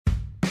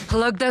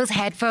Plug those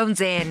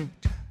headphones in.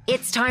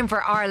 It's time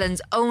for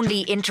Ireland's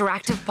only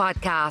interactive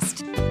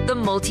podcast, the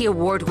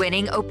multi-award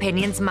winning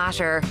Opinions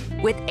Matter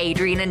with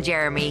Adrian and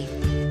Jeremy.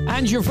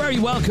 And you're very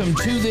welcome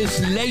to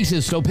this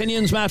latest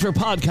Opinions Matter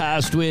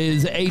podcast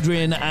with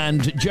Adrian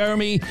and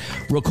Jeremy,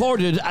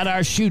 recorded at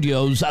our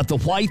studios at the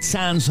White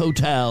Sands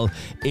Hotel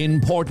in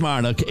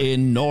Portmarnock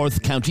in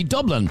North County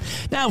Dublin.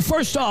 Now,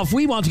 first off,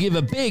 we want to give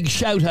a big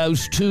shout out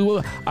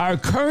to our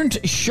current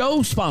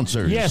show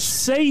sponsors. Yes,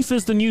 Safe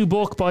is the new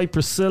book by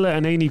Priscilla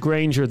and Amy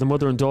Granger, the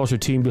mother and daughter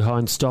team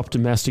behind Stop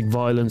Domestic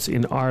Violence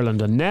in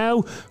Ireland. And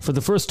now, for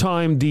the first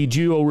time, the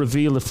duo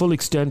reveal the full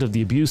extent of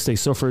the abuse they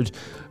suffered,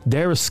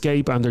 their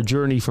escape and their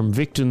journey from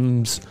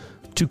victims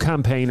to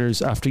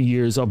campaigners after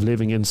years of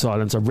living in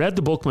silence. I've read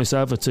the book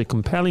myself. It's a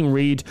compelling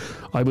read.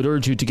 I would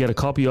urge you to get a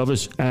copy of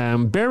it.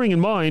 Bearing in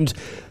mind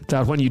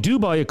that when you do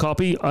buy a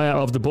copy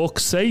of the book,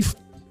 Safe,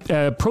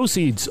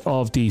 proceeds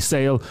of the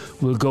sale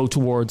will go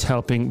towards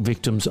helping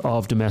victims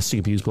of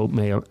domestic abuse, both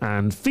male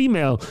and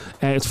female.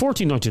 It's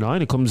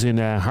 $14.99. It comes in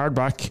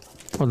hardback.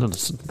 Oh, no,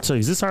 sorry,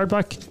 is this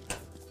hardback?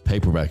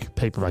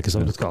 Paperback is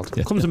what it's called.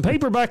 It comes in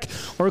paperback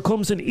or it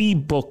comes in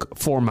ebook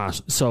format.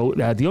 So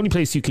the only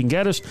place you can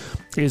get it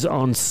is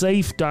on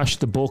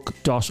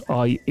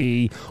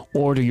safe-thebook.ie.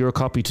 Order your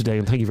copy today.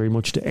 And thank you very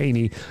much to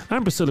Amy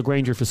and Priscilla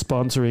Granger for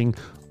sponsoring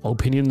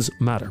Opinions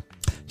Matter.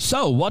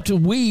 So, what do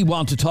we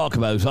want to talk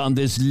about on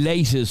this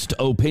latest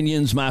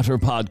Opinions Matter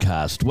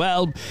podcast?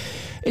 Well,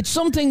 it's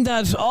something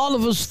that all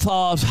of us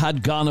thought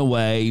had gone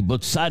away,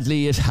 but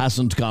sadly it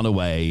hasn't gone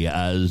away,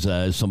 as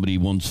somebody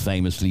once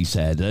famously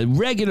said. A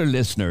regular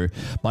listener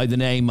by the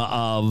name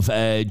of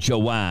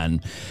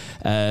Joanne,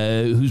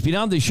 who's been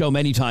on this show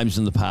many times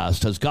in the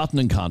past, has gotten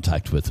in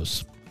contact with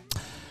us.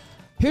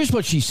 Here's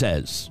what she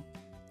says.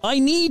 I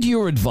need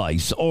your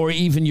advice, or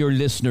even your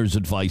listeners'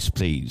 advice,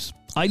 please.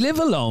 I live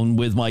alone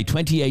with my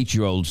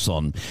 28-year-old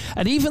son,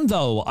 and even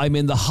though I'm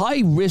in the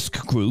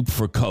high-risk group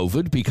for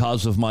COVID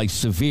because of my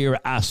severe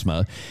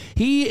asthma,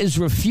 he is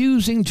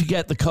refusing to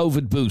get the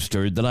COVID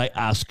booster that I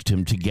asked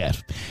him to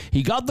get.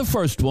 He got the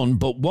first one,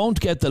 but won't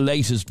get the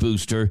latest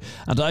booster,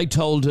 and I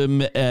told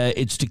him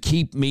it's to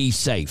keep me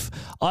safe.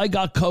 I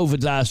got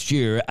COVID last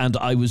year, and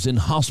I was in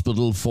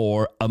hospital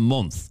for a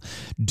month.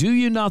 Do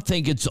you not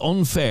think it's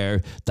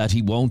unfair that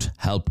he won't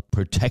help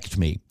protect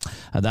me?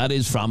 And that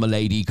is from a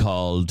lady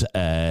called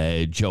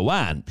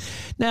Joanne.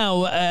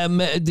 Now,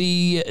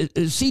 the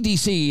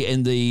CDC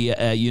in the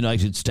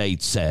United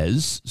States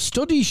says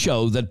studies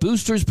show that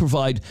boosters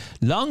provide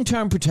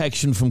long-term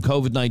protection from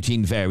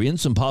COVID-19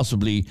 variants and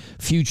possibly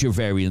future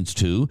variants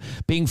too.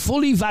 Being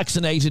fully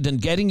vaccinated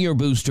and getting your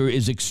booster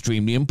is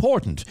extremely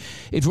important.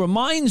 It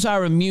reminds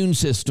our immune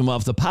system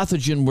of the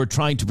pathogen we're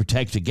trying to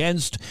protect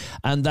against,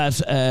 and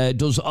that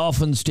does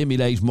often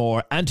stimulate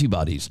more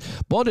antibodies.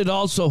 But it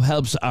also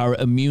helps our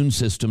immune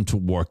system to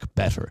work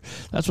better.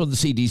 That's what the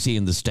CDC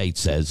in the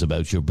States says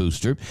about your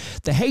booster.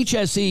 The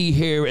HSE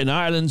here in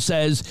Ireland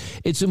says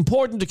it's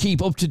important to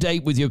keep up to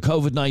date with your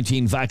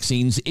COVID-19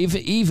 vaccines,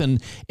 even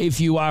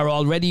if you are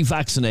already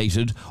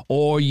vaccinated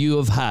or you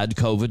have had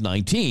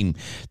COVID-19.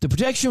 The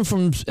protection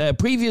from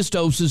previous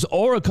doses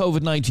or a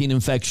COVID-19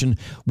 infection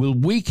will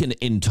weaken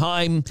in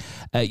time.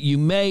 You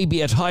may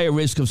be at higher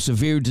risk of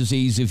severe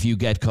disease if you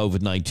get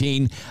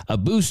COVID-19. A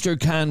booster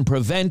can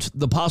prevent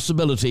the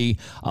possibility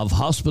of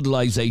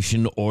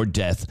hospitalization or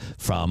death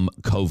from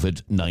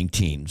COVID-19.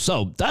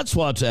 So that's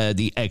what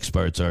the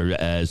experts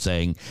are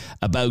saying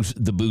about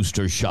the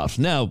booster shot.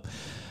 Now,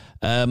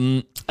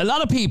 a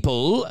lot of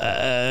people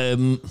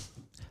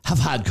have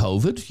had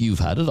COVID. You've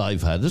had it.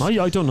 I've had it.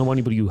 I don't know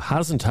anybody who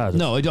hasn't had it.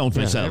 No, I don't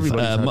myself.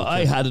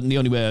 I had it, and the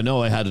only way I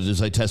know I had it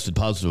is I tested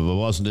positive. I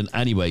wasn't in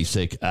any way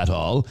sick at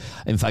all.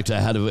 In fact, I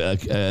had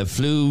a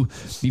flu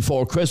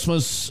before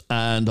Christmas,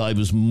 and I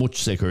was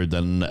much sicker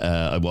than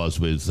I was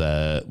with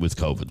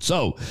COVID.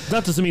 So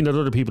that doesn't mean that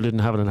other people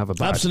didn't have it and have it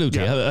bad. Absolutely.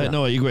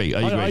 No, I agree.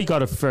 I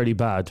got it fairly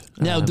bad.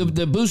 Now,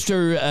 the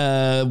booster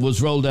was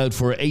rolled out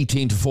for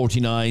 18 to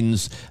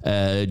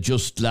 49s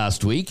just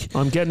last week.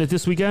 I'm getting it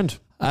this weekend.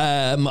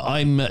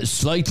 I'm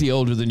slightly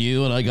older than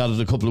you, and I got it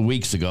a couple of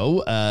weeks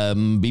ago.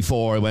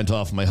 Before I went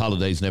off my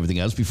holidays and everything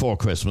else, before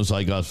Christmas,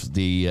 I got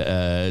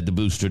the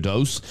booster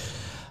dose.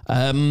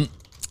 And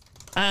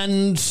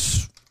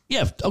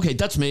yeah, okay,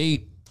 that's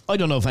me. I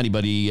don't know if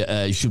anybody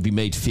should be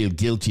made to feel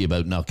guilty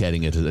about not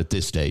getting it at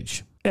this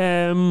stage. Okay,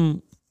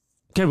 well,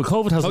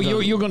 COVID hasn't. Oh,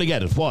 you're going to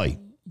get it. Why?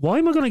 Why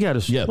am I going to get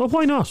it? Yeah. Well,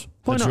 why not?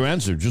 That's your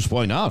answer. Just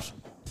why not?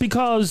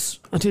 Because,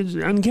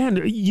 and again,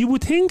 you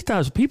would think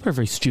that people are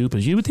very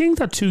stupid. You would think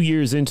that 2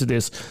 years into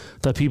this,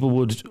 that people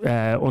would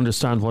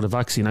understand what a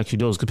vaccine actually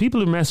does. Because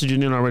people are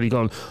messaging in already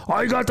going,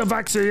 I got the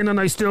vaccine and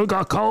I still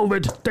got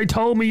COVID. They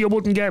told me you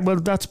wouldn't get. Well,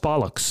 that's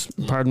bollocks.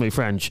 Pardon my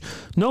French.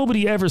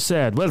 Nobody ever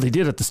said, well, they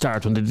did at the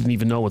start when they didn't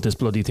even know what this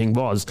bloody thing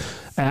was.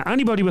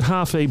 Anybody with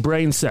half a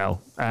brain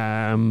cell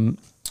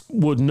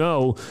would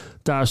know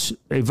that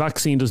a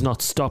vaccine does not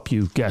stop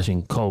you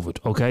getting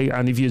COVID, okay?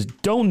 And if you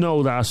don't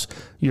know that,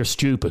 you're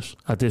stupid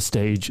at this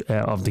stage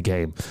of the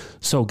game.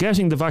 So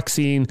getting the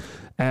vaccine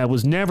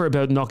was never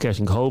about not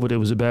getting COVID. It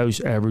was about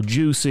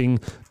reducing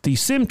the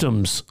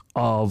symptoms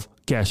of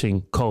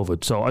getting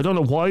COVID. So I don't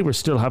know why we're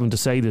still having to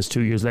say this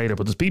 2 years later,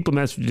 but there's people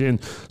messaging in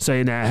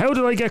saying, how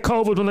did I get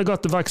COVID when I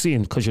got the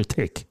vaccine? Because you're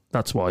thick.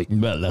 That's why.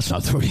 Well, that's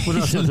not the reason. Well,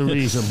 that's not the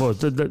reason,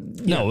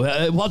 but...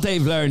 No, what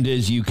they've learned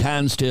is you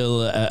can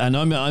still... and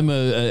I'm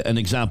an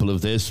example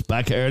of this.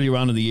 Back earlier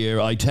on in the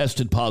year, I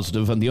tested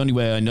positive, and the only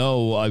way I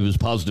know I was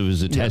positive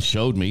is a test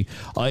showed me.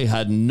 I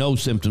had no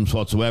symptoms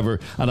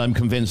whatsoever, and I'm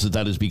convinced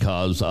that is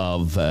because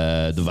of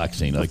the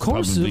vaccine. Of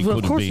course it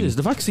is.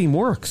 The vaccine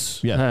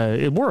works. Yeah.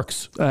 It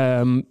works.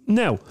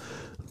 Now...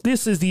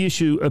 This is the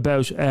issue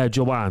about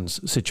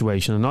Joanne's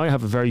situation, and I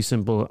have a very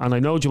simple, and I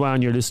know,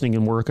 Joanne, you're listening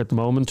in work at the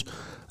moment,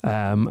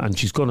 and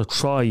she's going to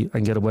try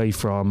and get away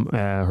from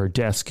her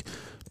desk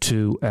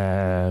to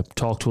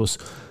talk to us.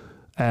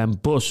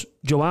 But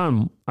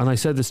Joanne, and I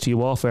said this to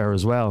you off air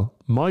as well,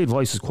 my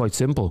advice is quite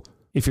simple.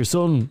 If your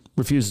son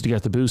refuses to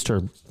get the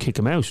booster, kick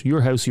him out.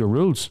 Your house, your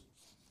rules.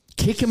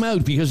 Kick him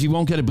out because he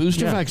won't get a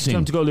booster vaccine. Tell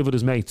him to go live with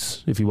his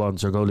mates if he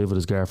wants, or go live with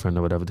his girlfriend,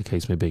 or whatever the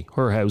case may be.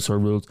 Her house, her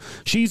rules.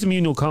 She's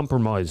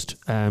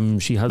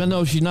immunocompromised. She has. But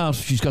no, she's not.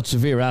 She's got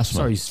severe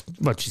asthma. Sorry,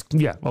 but she's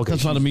okay.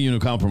 That's not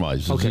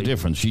immunocompromised. There's a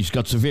difference. She's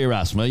got severe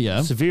asthma.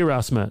 Yeah, severe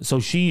asthma. So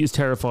she is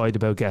terrified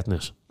about getting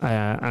it.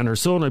 And her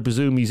son, I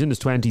presume, he's in his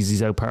 20s.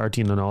 He's out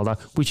partying and all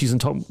that, which he's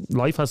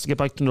life has to get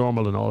back to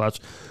normal and all that.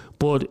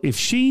 But if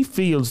she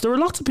feels, there are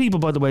lots of people,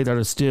 by the way, that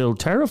are still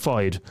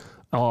terrified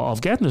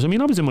of getting it. I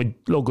mean, I was in my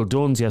local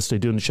Dunn's yesterday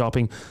doing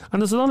shopping, and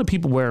there's a lot of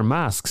people wearing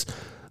masks.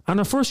 And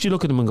at first you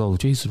look at them and go,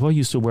 Jesus, why are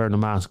you still wearing a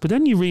mask? But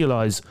then you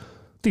realise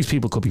these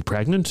people could be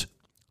pregnant.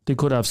 They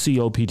could have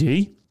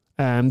COPD.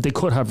 They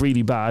could have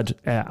really bad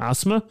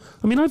asthma.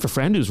 I mean, I have a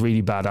friend who's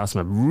really bad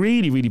asthma,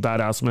 really, really bad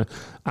asthma,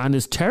 and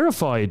is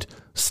terrified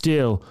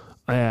still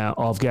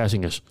of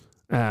getting it.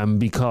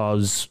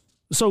 Because...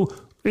 So...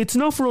 It's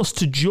not for us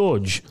to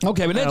judge.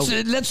 Okay, but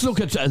let's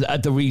look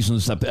at the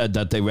reasons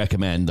that they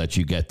recommend that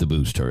you get the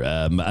booster.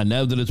 And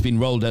now that it's been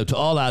rolled out to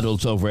all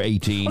adults over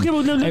 18,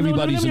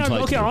 everybody's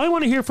entitled. Okay, I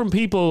want to hear from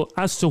people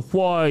as to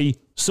why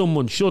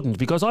someone shouldn't,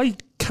 because I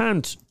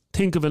can't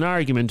think of an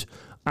argument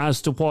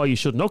as to why you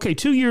shouldn't. Okay,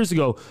 2 years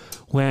ago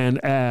when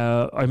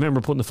I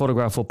remember putting the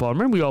photograph up on,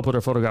 remember we all put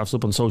our photographs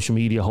up on social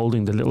media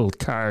holding the little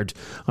card,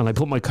 and I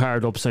put my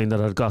card up saying that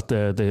I'd got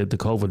the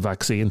COVID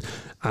vaccine,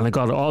 and I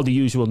got all the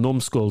usual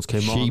numbskulls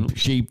came on.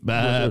 Sheep,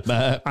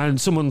 and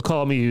someone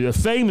called me, a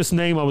famous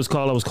name I was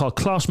called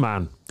Clot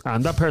Man.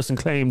 And that person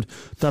claimed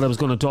that I was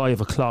going to die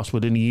of a clot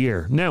within a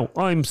year. Now,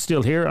 I'm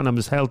still here and I'm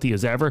as healthy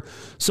as ever.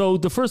 So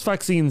the first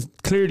vaccine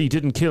clearly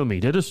didn't kill me,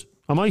 did it?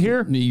 Am I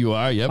here? You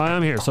are, yep. I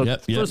am here. So the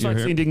first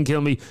vaccine didn't kill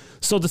me.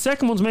 So the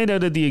second one's made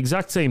out of the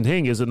exact same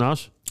thing, is it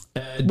not?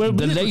 The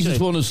latest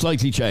one is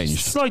slightly changed.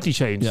 Slightly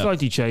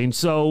changed.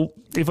 So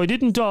if I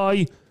didn't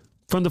die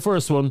from the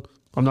first one,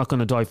 I'm not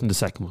going to die from the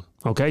second one.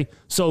 Okay?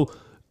 So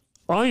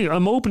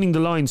I'm opening the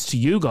lines to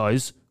you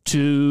guys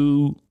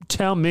to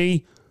tell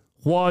me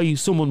why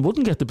someone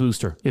wouldn't get the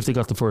booster if they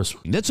got the first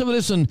one. Let's have a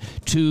listen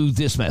to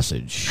this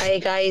message. Hi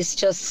guys,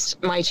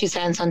 just my 2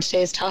 cents on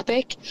today's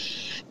topic.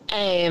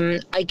 I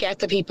get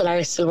that people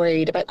are still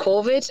worried about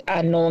COVID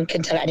and no one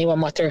can tell anyone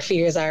what their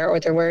fears are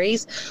or their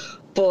worries,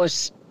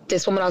 but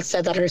this woman also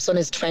said that her son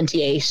is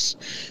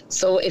 28.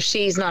 So if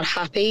she's not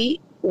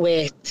happy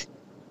with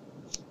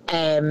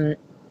her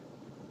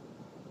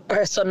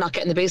son not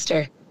getting the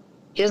booster,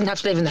 he doesn't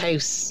have to live in the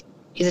house.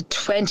 He's a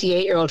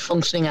 28-year-old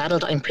functioning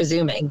adult, I'm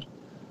presuming.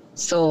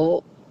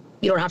 So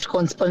you don't have to go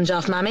and sponge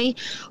off Mammy.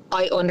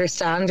 I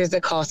understand there's a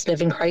cost of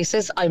living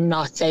crisis. I'm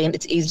not saying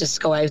it's easy just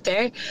to go out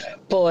there,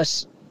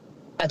 but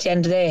at the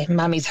end of the day,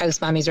 Mammy's house,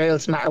 Mammy's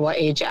rules, no matter what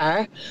age you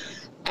are.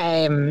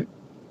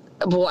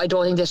 But I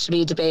don't think this should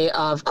be a debate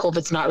of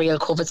COVID's not real,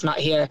 COVID's not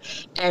here.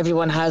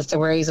 Everyone has their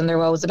worries and their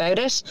woes about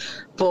it.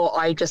 But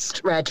I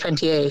just read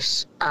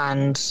 28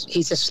 and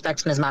he's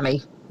disrespecting his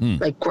Mammy.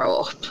 Like,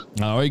 grow up.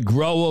 All right,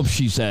 grow up,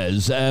 she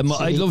says. I'd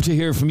love to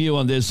hear from you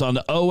on this on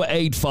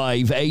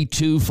 085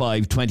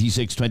 825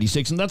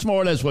 2626. And that's more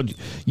or less what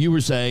you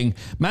were saying.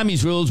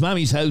 Mammy's rules,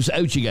 Mammy's house,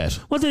 out you get.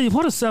 Well,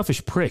 what a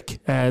selfish prick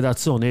that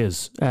son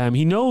is.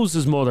 He knows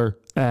his mother.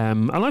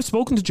 And I've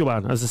spoken to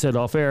Joanne, as I said,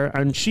 off air,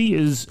 and she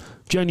is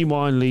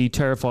genuinely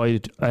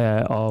terrified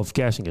of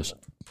getting it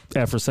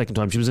for a second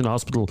time. She was in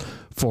hospital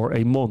for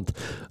a month.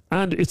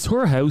 And it's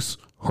her house,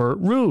 her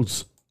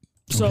rules.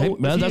 So okay,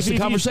 well, that's the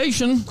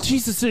conversation.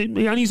 Jesus,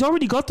 and he's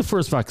already got the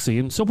first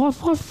vaccine. So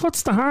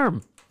what's the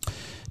harm?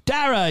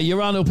 Dara,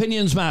 you're on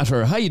Opinions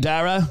Matter. Hi,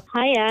 Dara.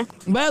 Hiya.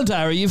 Well,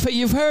 Dara,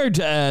 you've heard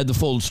the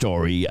full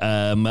story.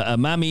 A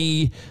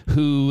mammy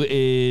who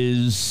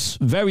is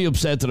very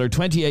upset that her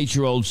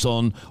 28-year-old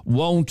son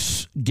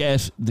won't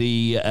get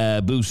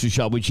the booster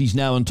shot, which he's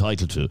now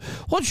entitled to.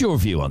 What's your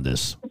view on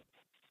this?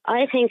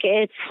 I think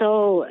it's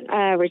so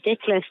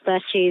ridiculous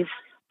that she's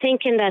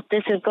thinking that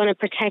this is going to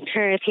protect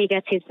her if he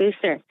gets his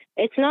booster.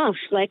 It's not.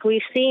 Like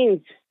we've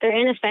seen, they're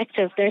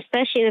ineffective. They're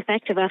especially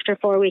ineffective after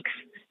 4 weeks.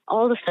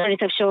 All the studies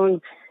have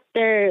shown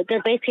they're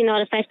basically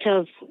not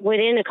effective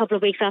within a couple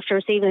of weeks after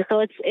receiving it.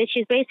 So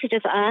she's basically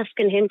just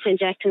asking him to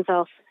inject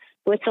himself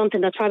with something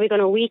that's probably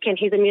going to weaken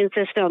his immune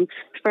system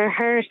for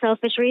her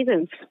selfish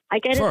reasons. I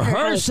get for it.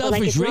 her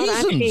selfish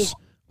reasons?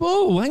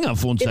 Whoa, hang on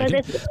for 1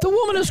 second. The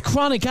woman has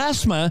chronic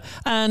asthma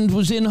and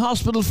was in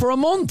hospital for a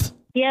month.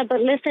 Yeah, but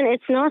listen,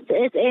 it's not.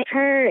 If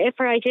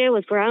her idea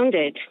was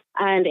grounded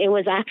and it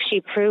was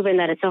actually proven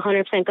that it's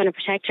 100% going to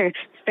protect her,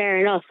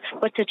 fair enough.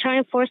 But to try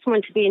and force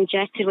someone to be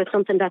injected with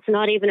something that's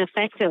not even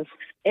effective,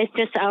 it's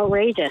just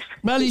outrageous.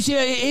 Well, you see,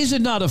 is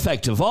it not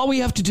effective? All we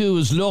have to do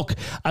is look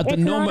at the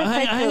number.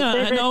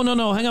 Hang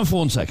on for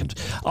 1 second.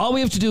 All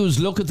we have to do is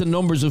look at the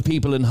numbers of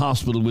people in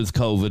hospital with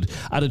COVID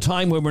at a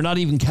time where we're not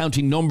even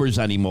counting numbers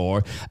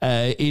anymore.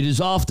 It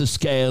is off the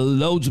scale.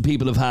 Loads of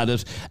people have had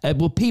it,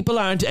 but people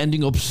aren't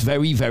ending up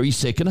very, very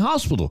sick in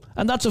hospital,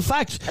 and that's a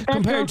fact.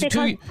 Compared to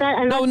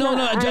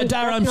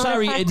Dara, I'm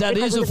sorry, that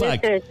is a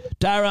fact.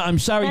 Dara, I'm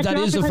sorry, that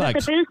is a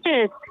fact.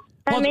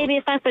 That may be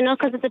a fact, but not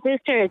because of the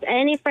boosters.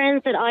 Any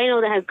friends that I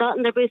know that has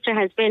gotten their booster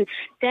has been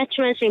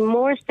detrimentally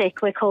more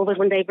sick with COVID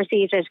when they've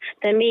received it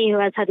than me, who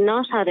has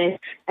not had it,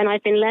 and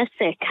I've been less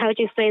sick. How do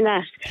you explain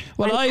that?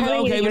 Well,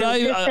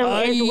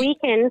 it's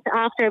weakened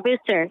after a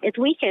booster. It's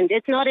weakened.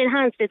 It's not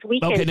enhanced. It's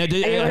weakened.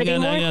 Okay,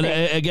 now,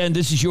 again,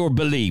 this is your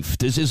belief.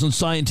 This isn't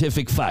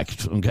scientific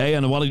fact. Okay,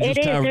 and I want to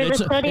just tell you,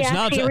 it's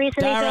not.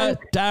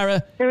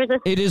 Dara,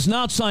 it is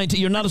not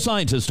scientific. You're not a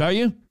scientist, are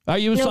you? Are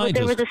you a scientist?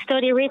 There was a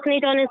study recently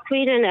done in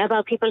Sweden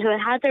about people who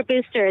had their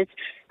boosters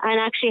and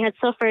actually had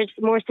suffered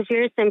more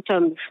severe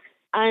symptoms.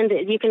 And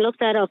you can look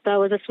that up. That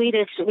was a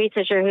Swedish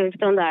researcher who's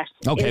done that.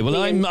 Okay, well,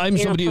 I'm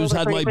somebody who's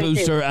had my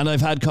booster and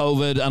I've had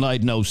COVID and I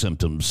had no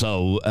symptoms.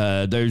 So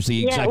there's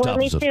the exact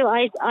opposite. Me too.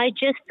 I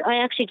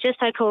actually just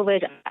had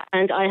COVID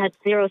and I had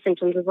zero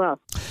symptoms as well.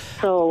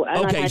 So,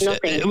 and I had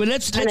nothing. Well,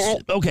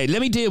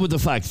 let me deal with the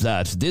fact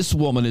that this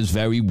woman is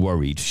very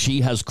worried.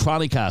 She has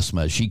chronic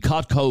asthma. She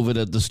caught COVID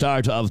at the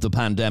start of the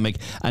pandemic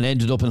and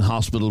ended up in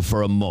hospital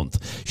for a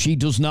month. She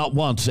does not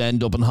want to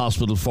end up in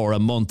hospital for a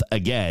month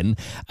again.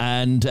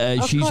 And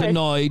she's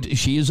annoyed.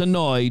 She is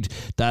annoyed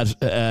that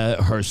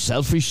her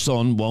selfish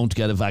son won't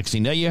get a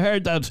vaccine. Now, you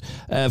heard that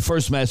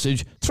first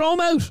message. Throw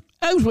him out.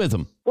 Out with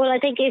him. Well, I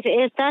think if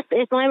I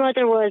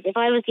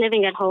was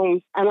living at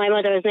home and my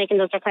mother was making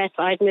those requests,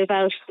 I'd move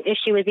out. If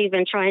she was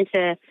even trying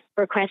to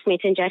request me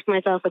to inject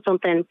myself with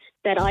something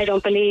that I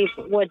don't believe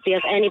would be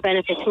of any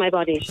benefit to my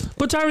body.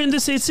 But Darren,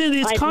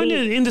 it's kind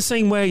of in the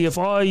same way. If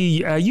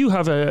you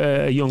have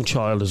a young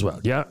child as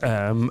well, yeah,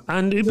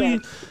 and it'd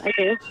be, I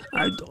do.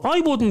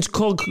 I wouldn't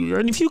cook.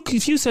 And if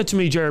you said to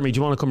me, Jeremy, do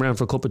you want to come around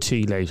for a cup of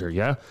tea later?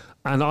 Yeah,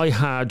 and I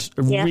had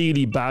a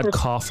really bad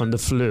cough and the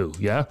flu.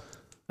 Yeah.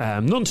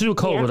 Nothing to do with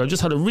COVID. I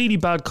just had a really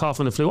bad cough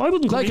and the flu. I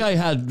wouldn't I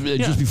had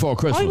just before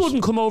Christmas. I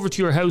wouldn't come over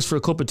to your house for a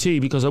cup of tea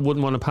because I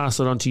wouldn't want to pass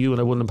it on to you and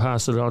I wouldn't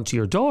pass it on to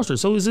your daughter.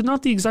 So is it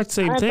not the exact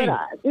same thing?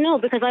 No,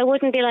 because I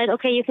wouldn't be like,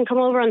 okay, you can come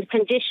over on the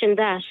condition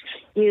that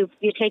you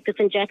take this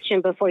injection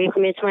before you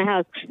come into my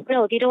house.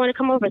 No, if you don't want to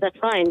come over, that's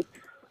fine.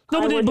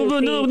 But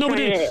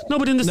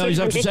he's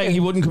actually saying he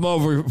wouldn't come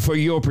over for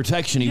your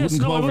protection. He wouldn't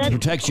come over to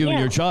protect you and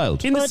your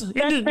child. That's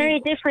very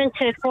different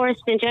to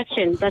forced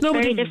injection. That's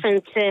very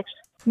different to...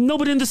 No,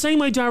 but in the same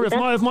way, Dara,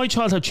 if my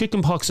child had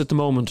chicken pox at the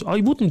moment, I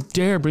wouldn't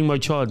dare bring my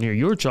child near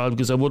your child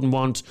because I wouldn't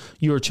want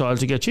your child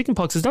to get chicken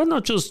pox. Is that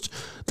not just,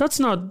 that's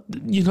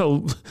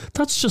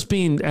just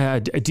being a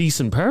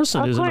decent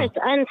person, isn't it? Of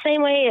course, and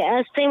same way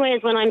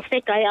as when I'm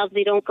sick, I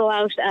obviously don't go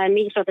out and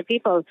meet other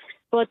people.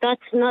 But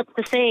that's not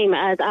the same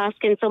as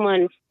asking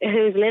someone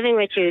who's living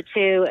with you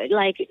to,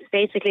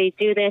 basically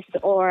do this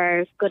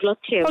or good luck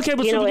to you. Okay,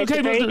 but it's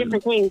a very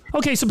different thing.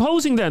 Okay,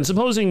 supposing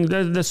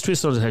let's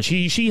twist on the head.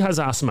 She has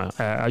asthma,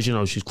 as you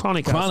know, she's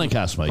chronic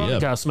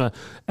asthma.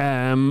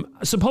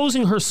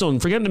 Supposing her son,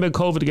 forgetting about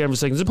COVID again for a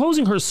second,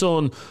 supposing her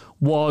son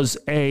was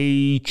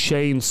a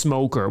chain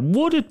smoker,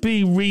 would it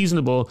be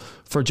reasonable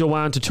for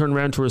Joanne to turn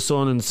around to her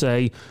son and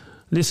say,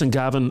 listen,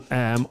 Gavin,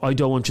 I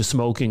don't want you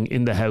smoking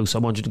in the house. I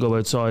want you to go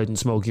outside and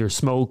smoke. Your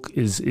smoke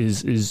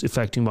is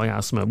affecting my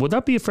asthma. Would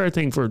that be a fair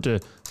thing for her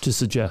to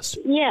suggest?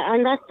 Yeah,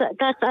 and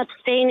that's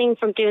abstaining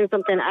from doing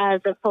something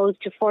as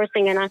opposed to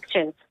forcing an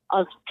action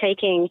of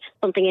taking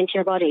something into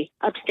your body.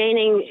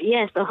 Abstaining,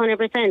 yes,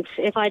 100%.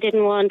 If I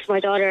didn't want my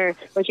daughter,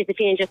 when she's a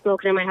teenager,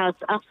 smoking in my house,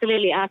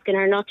 absolutely asking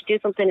her not to do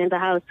something in the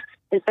house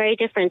is very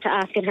different to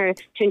asking her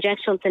to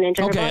inject something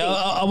into her body.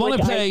 I want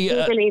to play...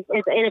 I believe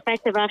is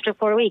ineffective after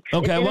 4 weeks.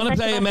 Okay, I want to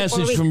play a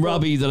message from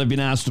Robbie that I've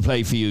been asked to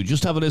play for you.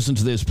 Just have a listen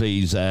to this,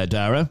 please,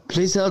 Dara.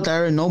 Please tell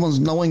Dara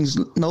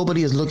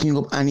nobody is looking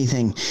up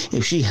anything.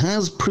 If she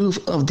has proof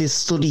of this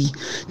study,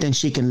 then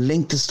she can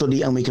link the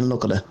study and we can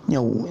look at it.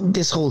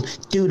 This whole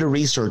do the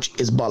research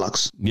is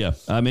bollocks. Yeah,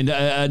 I mean,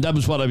 that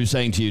was what I was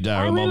saying to you,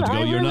 Dara, a moment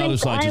ago. You're not a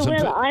scientist.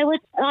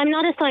 I'm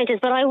not a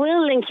scientist, but I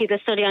will link you the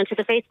study onto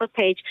the Facebook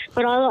page.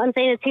 But all I'm saying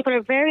saying is people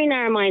are very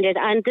narrow-minded,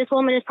 and this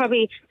woman is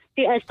probably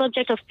a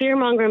subject of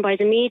fear-mongering by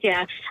the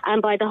media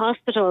and by the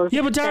hospitals.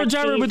 Yeah, but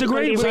Dara, with the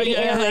great...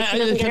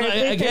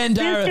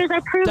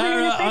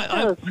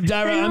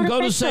 Dara, I'm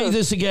going to say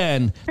this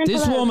again.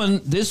 This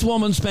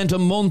woman spent a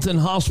month in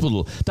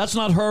hospital. That's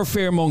not her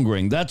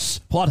fear-mongering.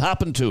 That's what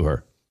happened to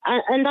her.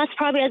 And that's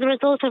probably as a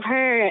result of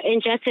her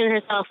injecting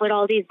herself with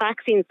all these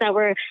vaccines that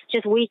were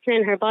just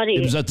weakening her body.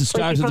 It was at the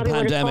start of the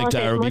pandemic,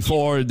 Dara,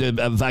 before the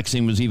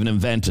vaccine was even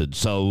invented.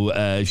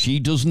 So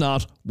she does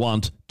not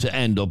want to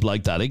end up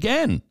like that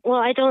again. Well,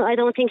 I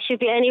don't think she'd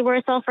be any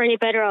worse off or any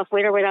better off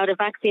with or without a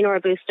vaccine or a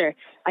booster.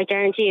 I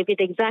guarantee it'd be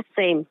the exact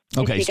same.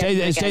 Okay,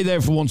 stay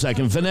there for 1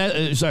 second.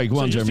 Sorry, go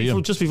on,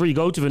 Jeremy. Just before you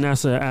go to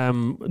Vanessa,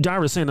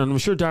 Dara's saying, and I'm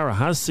sure Dara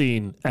has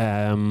seen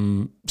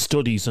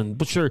studies,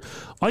 but sure,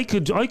 I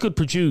could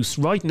produce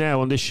right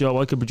now on this show,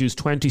 I could produce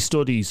 20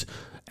 studies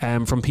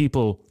from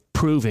people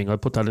proving, I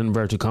put that in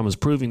inverted commas,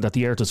 proving that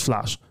the earth is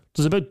flat.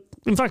 There's about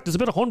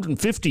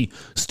 150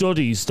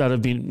 studies that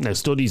have been, now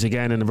studies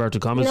again in inverted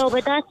commas. No,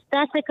 but that's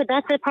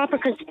a proper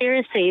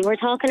conspiracy. We're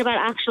talking about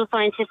actual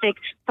scientific,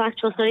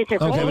 factual studies here.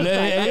 Okay, well,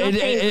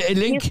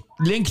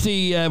 link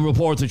the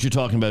report that you're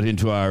talking about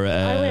into our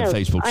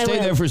Facebook. Stay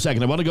there for a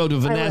second. I want to go to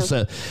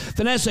Vanessa.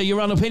 Vanessa, you're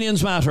on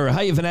Opinions Matter.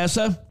 Hi,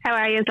 Vanessa. How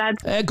are you,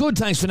 lads? Good,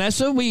 thanks,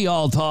 Vanessa. We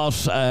all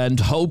thought and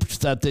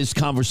hoped that this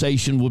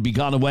conversation would be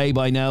gone away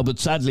by now, but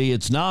sadly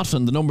it's not,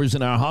 and the numbers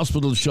in our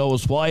hospitals show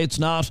us why it's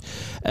not.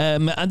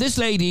 And this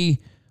lady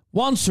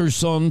wants her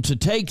son to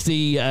take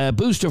the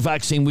booster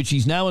vaccine, which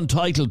he's now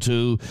entitled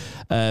to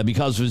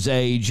because of his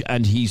age,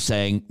 and he's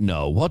saying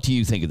no. What do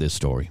you think of this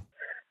story?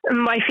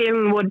 My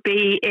feeling would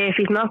be, if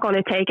he's not going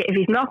to take it, if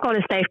he's not going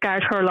to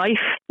safeguard her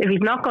life, if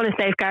he's not going to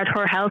safeguard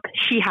her health,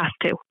 she has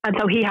to. And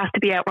so he has to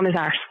be out on his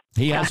arse.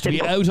 He has to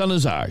be out on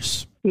his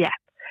arse. Yeah.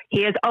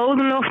 He is old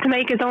enough to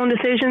make his own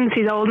decisions.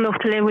 He's old enough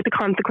to live with the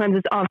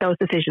consequences of those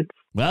decisions.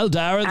 Well,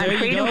 Dara,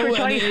 there you go.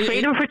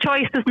 Freedom for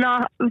choice does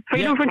not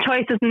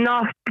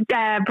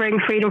bring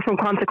freedom from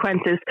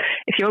consequences.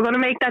 If you're going to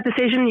make that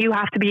decision, you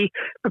have to be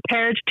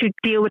prepared to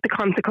deal with the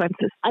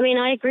consequences. I mean,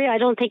 I agree. I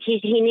don't think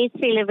he needs to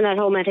be living at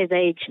home at his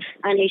age,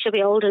 and he should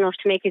be old enough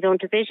to make his own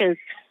decisions.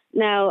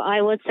 Now,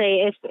 I would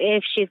say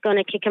if she's going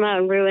to kick him out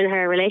and ruin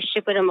her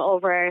relationship with him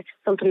over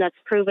something that's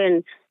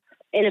proven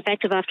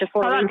ineffective after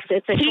 4 weeks.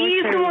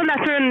 He's the one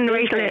that's ruining the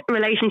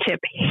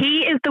relationship. He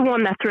is the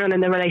one that's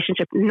ruining the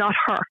relationship, not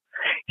her.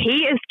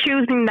 He is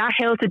choosing that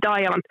hill to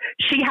die on.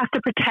 She has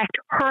to protect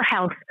her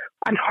health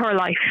and her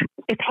life.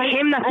 It's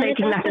him that's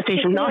making that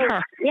decision, not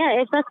her.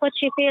 Yeah, if that's what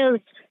she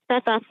feels,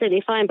 that's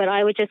absolutely fine. But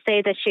I would just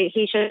say that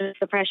he should have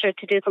the pressure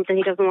to do something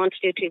he doesn't want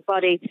to do to his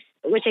body,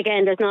 which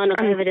again, there's not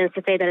enough evidence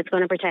to say that it's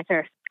going to protect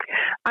her.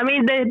 I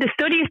mean, the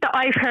studies that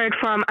I've heard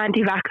from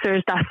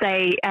anti-vaxxers that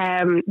say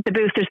the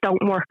boosters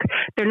don't work,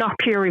 they're not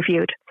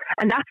peer-reviewed.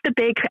 And that's the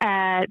big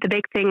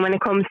thing when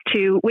it comes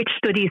to which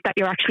studies that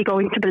you're actually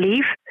going to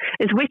believe,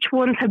 is which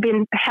ones have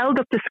been held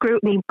up to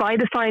scrutiny by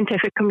the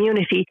scientific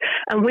community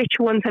and which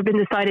ones have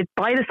been decided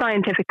by the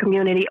scientific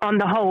community on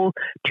the whole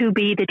to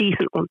be the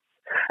decent ones.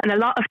 And a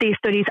lot of these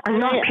studies are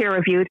not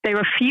peer-reviewed. They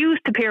refuse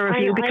to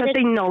peer-review because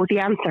they know the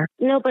answer.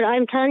 No, but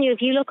I'm telling you,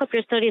 if you look up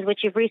your studies, which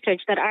you've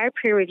researched, that are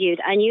peer-reviewed,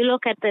 and you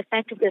look at the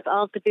effectiveness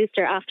of the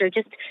booster after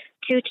just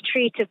 2 to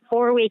 3 to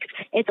 4 weeks,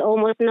 it's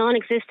almost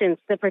non-existent,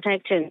 the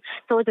protection.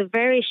 So it's a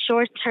very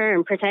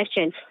short-term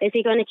protection. Is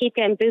he going to keep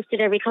getting boosted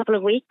every couple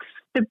of weeks?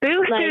 The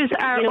boosters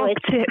are up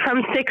to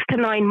from 6 to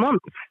 9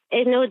 months.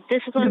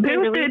 This is what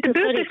the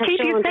boosters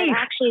keep you safe.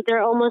 Actually,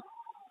 they're almost...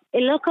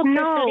 Look up the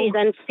studies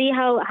and see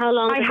how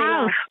long I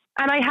have.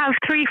 And I have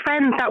 3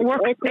 friends that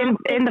work in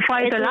the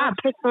Pfizer lab.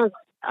 6 months.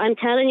 I'm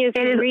telling you, it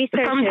is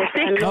from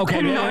 6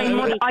 to 9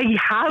 months. I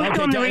have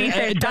done the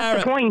research.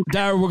 That's the point.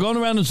 Dara, we're going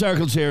around in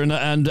circles here,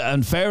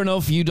 and fair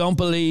enough, you don't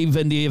believe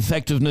in the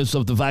effectiveness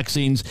of the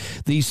vaccines.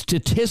 The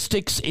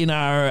statistics in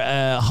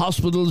our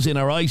hospitals, in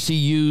our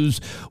ICUs,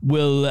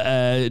 will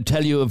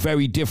tell you a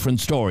very different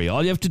story.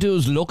 All you have to do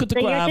is look at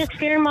the graph. You're just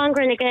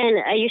fear-mongering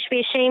again. You should be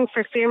ashamed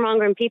for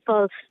fear-mongering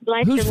people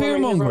like Who's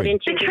fear-mongering?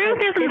 The truth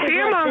isn't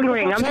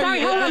fear-mongering. I'm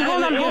sorry,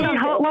 hold on.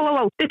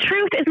 Whoa. The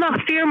truth is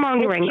not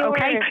fear-mongering,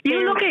 okay?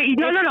 You look at you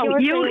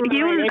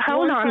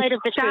hold on,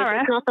 Sarah.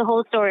 It's not the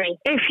whole story.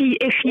 If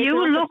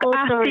you look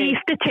at the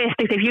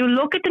statistics, if you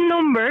look at the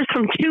numbers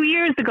from 2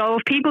 years ago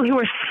of people who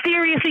were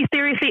seriously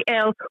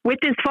ill with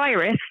this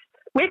virus,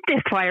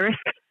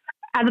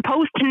 as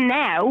opposed to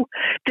now,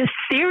 the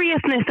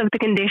seriousness of the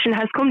condition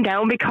has come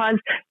down because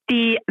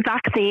the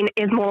vaccine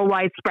is more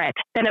widespread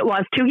than it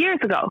was 2 years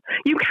ago.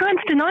 You can't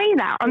deny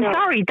that. I'm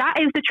sorry, that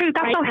is the truth.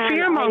 That's not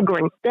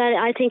fear-mongering.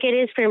 I think it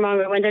is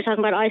fear-mongering when they're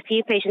talking about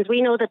ICU patients.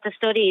 We know that the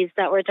studies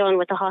that were done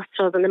with the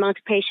hospitals and the amount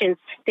of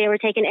patients, they were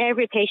taking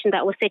every patient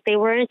that was sick. They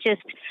weren't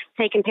just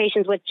taking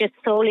patients with just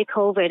solely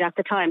COVID at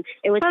the time.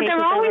 It was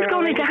they're always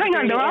going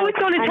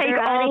to take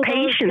all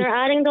patients. They're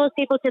adding those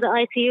people to the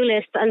ICU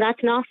list, and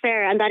that's not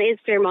fair, and that is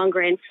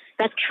fear-mongering.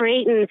 that's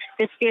creating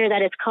this fear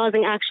that it's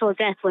causing actual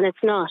death when it's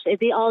not.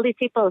 All these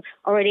people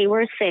already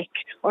were sick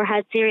or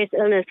had serious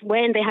illness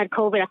when they had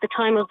COVID at the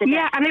time of the death.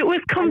 Yeah, and it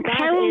was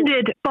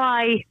compounded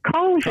by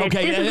COVID.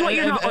 Okay, this is what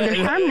you're not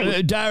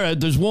understanding. Dara,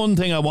 there's one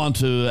thing I want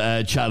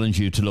to challenge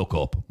you to look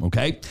up,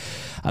 okay?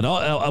 And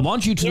I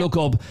want you to look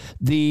up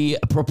the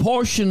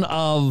proportion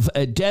of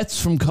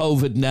deaths from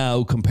COVID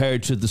now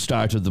compared to the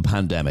start of the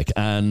pandemic.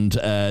 And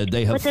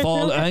they have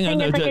fallen. But there's no such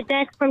thing as like a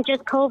death from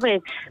just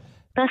COVID.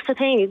 That's the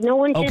thing. No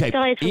one just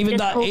died from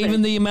just COVID.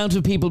 Even the amount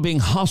of people being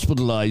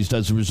hospitalised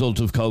as a result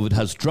of COVID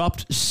has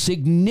dropped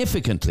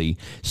significantly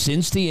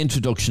since the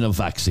introduction of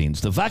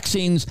vaccines. The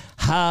vaccines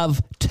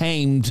have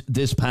tamed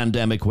this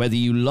pandemic, whether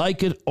you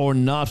like it or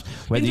not,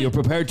 whether you're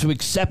prepared to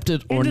accept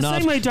it or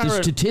not. The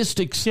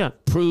statistics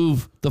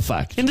prove the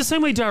fact. In the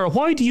same way, Dara,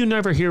 why do you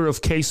never hear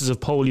of cases of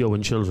polio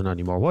in children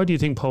anymore? Why do you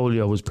think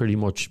polio was pretty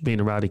much being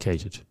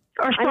eradicated?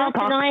 I'm not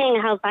denying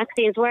how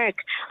vaccines work.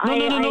 I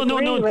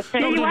agree with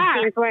certain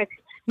vaccines work.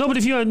 No, but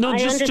if you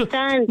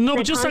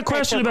just that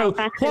question about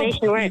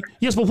vaccination works.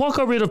 Yes, but what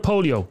got rid of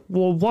polio?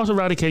 Well, what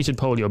eradicated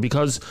polio?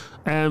 Because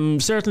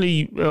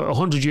certainly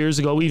 100 years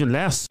ago, even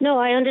less. No,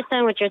 I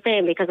understand what you're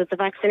saying because it's a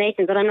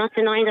vaccination, but I'm not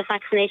denying that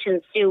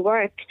vaccinations do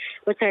work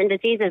with certain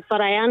diseases. But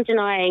I am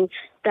denying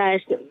that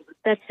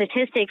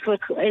statistics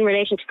in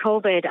relation to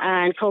COVID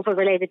and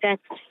COVID-related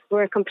deaths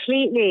were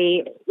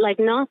completely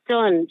not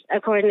done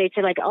accordingly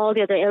to all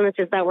the other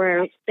illnesses that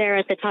were there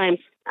at the time.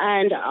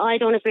 And I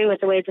don't agree with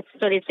the way the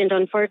study's been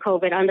done for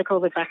COVID and the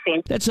COVID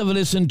vaccine. Let's have a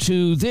listen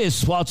to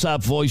this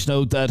WhatsApp voice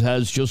note that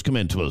has just come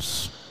into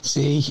us.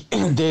 See,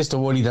 there's the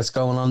worry that's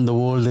going on in the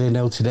world there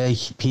now today.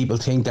 People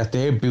think that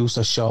their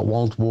booster shot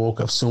won't work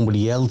if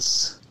somebody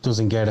else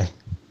doesn't get it.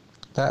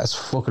 That is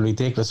fucking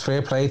ridiculous.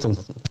 Fair play to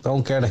them.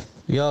 Don't get it.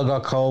 We all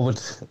got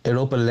COVID. It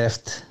up and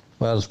left.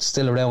 Well, it's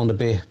still around a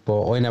bit,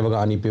 but I never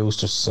got any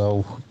boosters,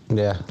 so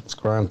yeah, it's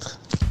grand.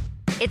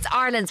 It's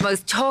Ireland's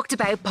most talked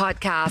about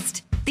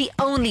podcast. The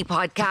only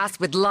podcast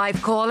with live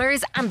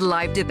callers and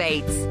live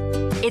debates.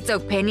 It's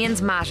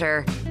Opinions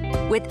Matter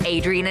with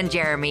Adrian and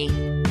Jeremy.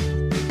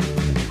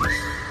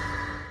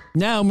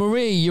 Now,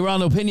 Marie, you're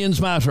on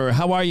Opinions Matter.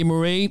 How are you,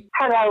 Marie?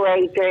 Hello,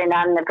 Adrian,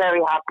 and a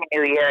very happy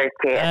New Year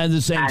to you. And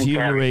the same to you,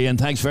 Marie, and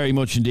thanks very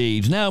much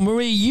indeed. Now,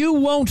 Marie, you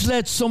won't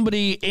let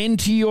somebody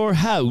into your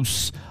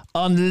house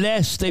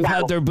unless they've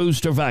had their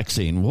booster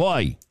vaccine.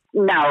 Why?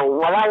 No,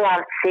 well, I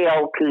have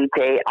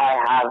COPD.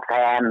 I have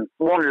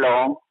one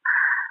lung.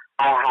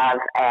 I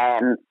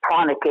have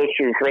chronic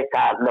issues with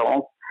that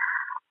lung.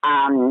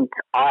 And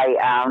I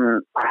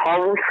am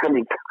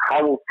hopefully,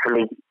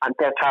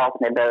 they're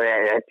talking about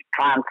a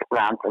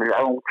transplant, a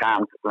lung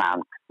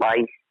transplant,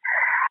 right?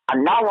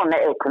 And no one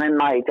will come in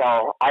my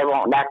door. I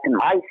won't let them.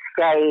 I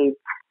stayed,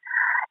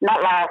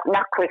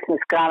 not Christmas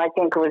gone, I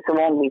think it was the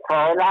one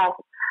before that,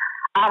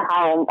 at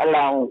home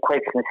alone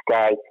Christmas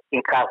Day,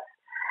 because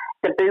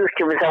the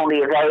booster was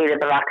only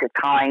available at the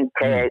time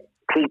to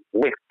people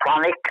with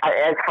chronic,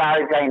 as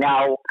far as I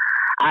know,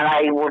 and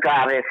I would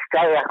rather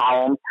stay at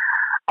home.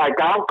 I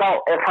don't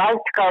go, if I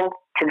go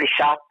to the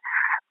shop,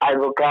 I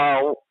will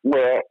go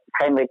with,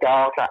 say, my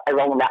daughter.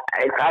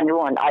 If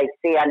I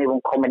see anyone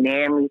coming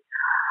near me,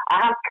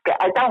 I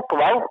don't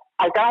go out.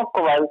 I don't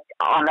go out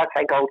unless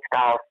I go to the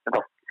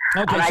hospital.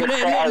 Okay, so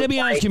let me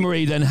ask you,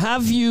 Marie, then,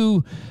 have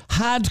you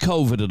had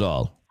COVID at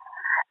all?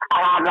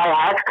 Have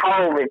I had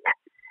COVID?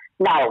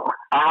 No,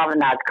 I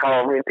haven't had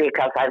COVID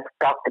because I've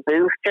got the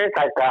boosters.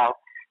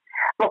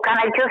 But can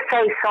I just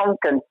say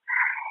something?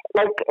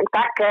 Like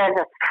that girl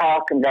that's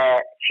talking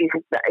there,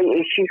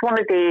 she's one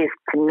of these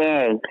to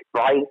me,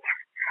 right?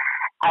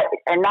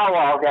 I know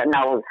all that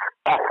knows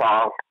that's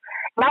all.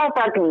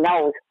 Nobody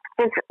knows.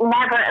 There's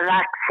never a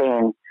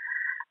vaccine,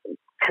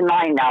 to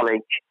my knowledge,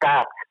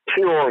 that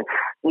cures,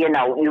 you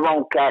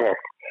won't get it.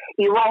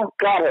 You won't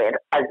get it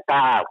as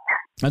bad.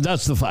 And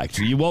that's the fact.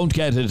 You won't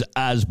get it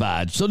as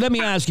bad. So let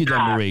me ask you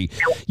then, Marie.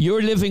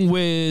 You're living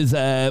with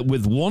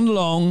one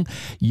lung.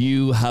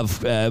 You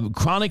have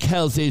chronic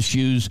health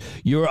issues.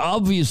 You're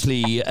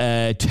obviously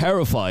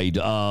terrified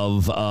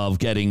of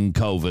getting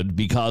COVID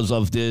because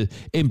of the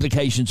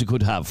implications it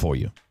could have for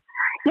you.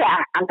 Yeah,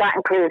 and that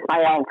includes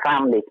my own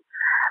family.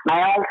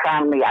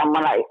 And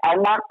when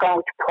I'm not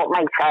going to put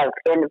myself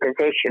in a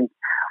position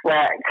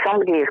where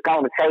somebody is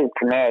going to say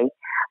to me,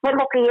 well,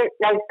 look,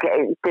 like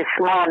this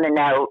morning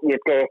now,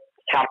 the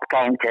shop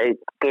came to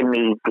give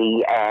me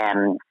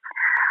the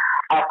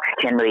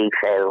oxygen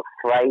refill,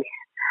 right?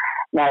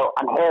 Now,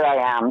 and here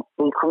I am.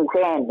 He comes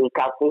in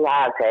because he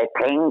has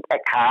a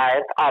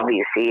card,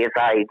 obviously, his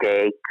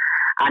ID,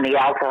 and he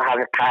also has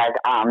a card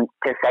on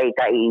to say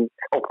that he's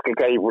up to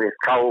date with his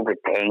COVID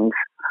things.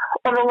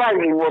 Otherwise,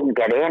 he wouldn't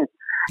get in.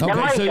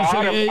 Okay,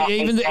 so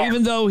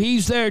even though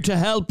he's there to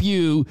help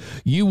you,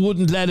 you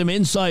wouldn't let him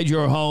inside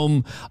your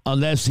home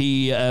unless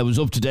he was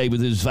up to date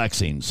with his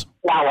vaccines?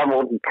 No, I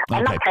wouldn't. Okay.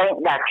 I'm not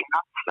saying that.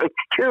 It's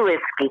too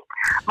risky.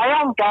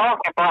 My own daughter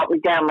brought me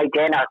down my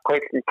dinner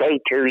Christmas Day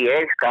 2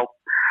 years ago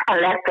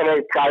and left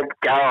it outside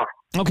the door.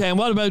 Okay, and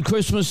what about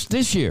Christmas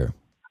this year?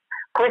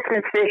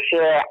 Christmas this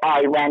year,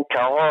 I went to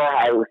her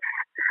house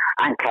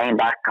and came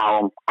back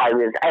home. I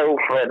was out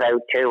for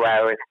about 2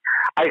 hours.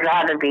 I'd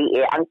rather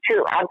be. I'm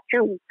too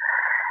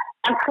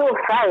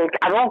afraid.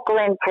 I won't go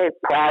into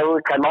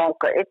crowds. I won't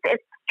go.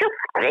 It's just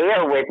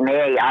clear with me,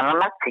 and I'm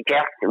not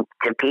suggesting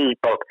to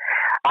people,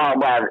 oh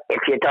well, if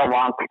you don't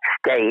want to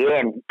stay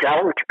in,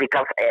 don't,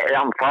 because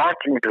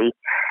unfortunately,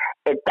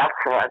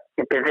 that's what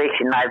the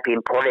position I've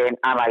been put in,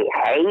 and I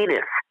hate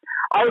it.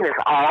 I was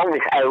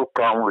always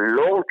outgoing,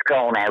 loved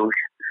going out,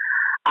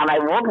 and I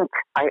wouldn't.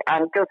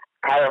 I'm just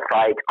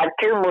terrified. I've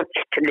too much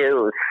to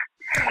lose.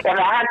 If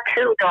I had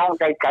two dogs,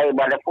 I'd say,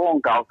 well, if one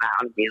goes,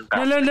 I'll do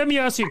that. Now, let me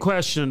ask you a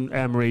question,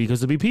 Marie,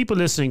 because there'll be people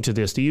listening to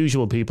this, the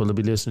usual people that'll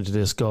be listening to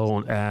this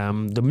going,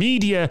 the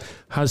media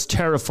has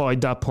terrified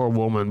that poor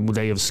woman.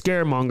 They have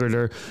scaremongered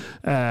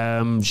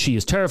her. She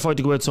is terrified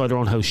to go outside her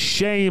own house.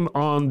 Shame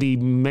on the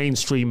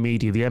mainstream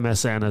media, the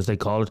MSN as they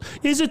call it.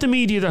 Is it the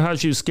media that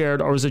has you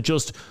scared, or is it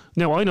just...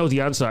 Now, I know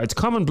the answer. It's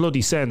common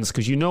bloody sense,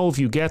 because you know if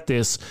you get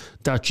this,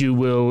 that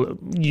you'll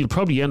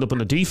probably end up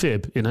in a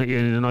defib in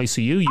an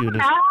ICU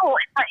unit. No,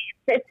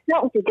 it's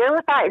nothing to do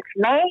with that. It's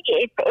me.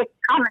 It's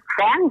common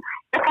sense.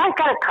 If I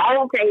get a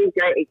cold,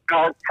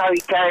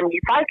 Jeremy,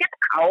 if I get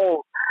a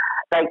cold,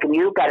 like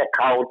you get a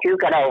cold, you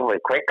get over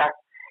it quicker.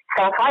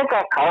 So if I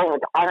get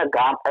cold, I'm a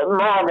goner.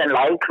 More than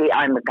likely,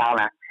 I'm a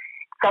goner.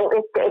 So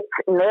it's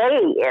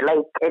me.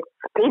 Like, it's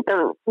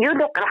people. You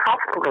look at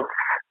hospitals.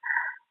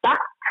 I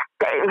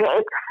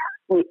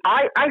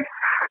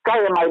stay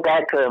in my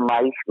bedroom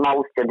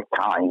most of the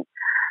time,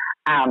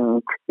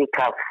 and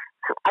because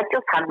I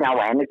just have no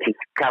energy,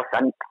 because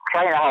I'm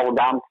trying to hold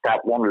on to that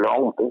one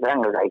lung as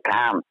long as I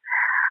can.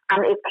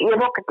 And if you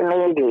look at the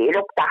media, you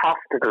look at the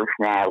hospitals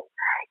now,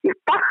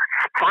 that's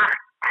fact.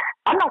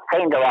 I'm not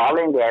saying they're all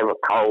in there with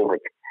COVID,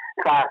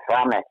 far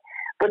from it,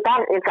 but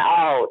that is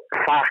all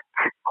fact.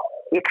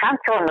 You can't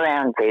turn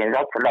around saying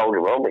that's a load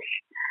of rubbish,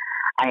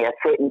 and you're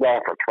sitting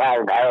there for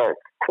 12 hours.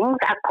 Things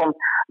that come.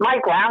 My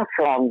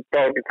grandson,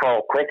 day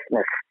before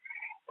Christmas,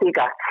 he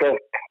got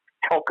sick,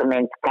 took him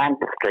into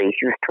dentistry.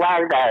 She was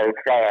 12 hours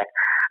there,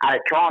 and I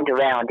turned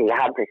around. He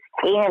had this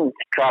thin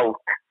throat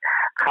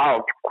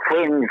called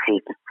quinsy.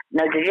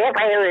 Now, did you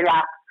ever hear of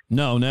that?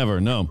 No, never,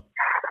 no.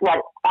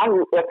 Well,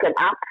 it's an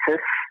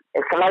abscess.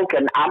 It's like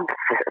an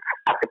abscess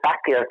at the back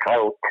of your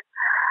throat.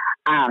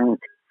 And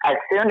as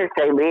soon as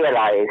they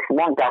realised,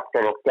 one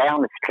doctor looked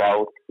down his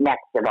throat,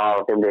 next of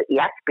all, he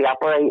had to be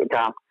operated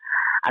on.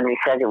 And he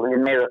said it was a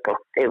miracle.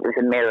 It was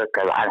a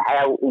miracle, and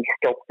how he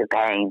stuck the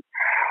pain.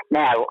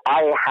 Now,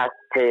 I had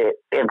to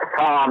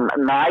inform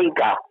my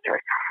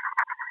doctors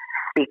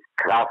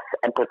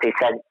but they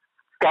said,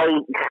 they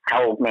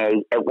told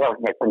me it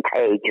wasn't a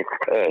contagious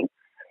thing.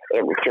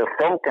 It was just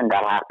something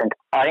that happened.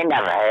 I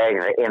never heard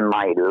of it in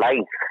my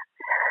life.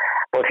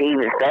 But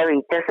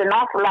there's an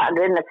awful lot of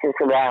illnesses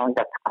around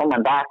that's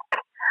coming back.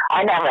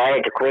 I never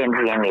heard of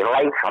quinsy in my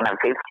life when I'm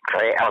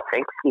 53 or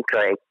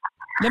 63.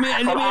 Let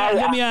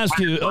me ask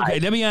you. Okay,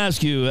 let me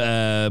ask you,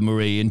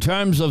 Marie. In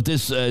terms of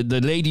this,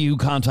 the lady who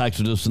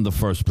contacted us in the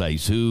first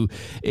place, who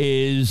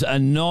is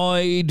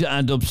annoyed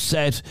and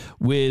upset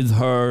with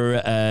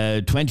her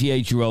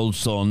 28-year-old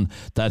son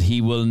that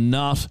he will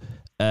not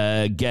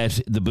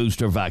get the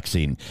booster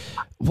vaccine.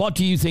 What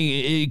do you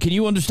think? Can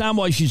you understand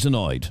why she's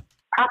annoyed?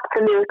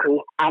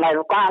 Absolutely. And I have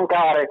a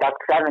granddaughter that's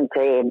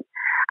 17,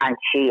 and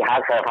she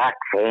has her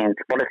vaccines.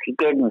 But if she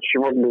didn't, she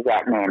wouldn't be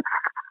getting in.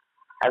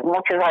 As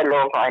much as I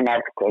love her and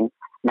everything,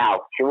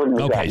 no, she wouldn't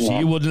be getting in. Okay, so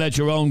you wouldn't let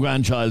your own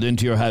grandchild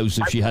into your house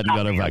if she hadn't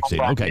got her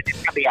vaccine. Okay.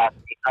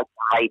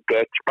 Right,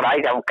 bitch, but I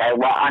don't care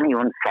what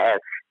anyone says.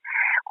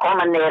 Come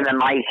and live in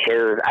my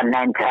shoes and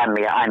then tell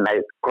me I'm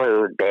a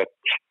crude bitch.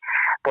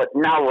 But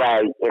no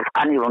way is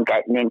anyone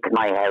getting into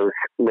my house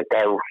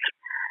without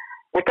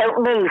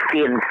me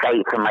feeling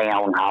safe in my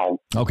own home.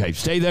 Okay,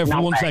 stay there for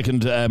 1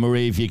 second,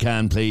 Marie, if you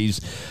can, please.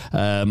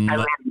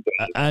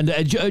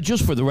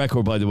 Just for the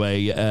record, by the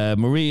way,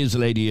 Marie is a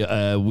lady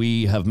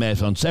we have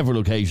met on several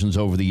occasions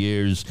over the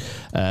years,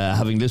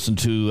 having listened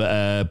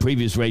to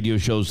previous radio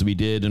shows that we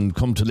did and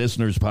come to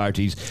listeners'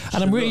 parties.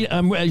 And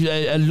I'm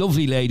a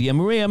lovely lady. And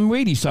Marie, I'm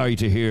really sorry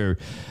to hear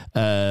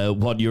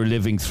what you're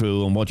living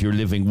through and what you're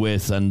living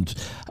with, and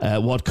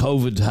what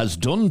COVID has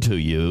done to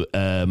you.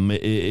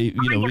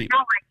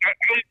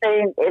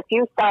 If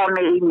you saw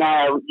me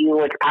now, you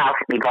would pass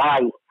me by.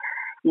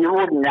 You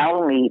wouldn't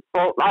know me.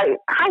 But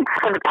thanks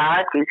for the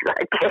parties.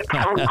 Just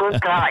have a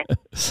good time.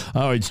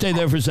 All right, stay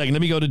there for a second.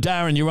 Let me go to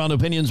Darren. You're on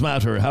Opinions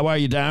Matter. How are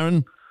you,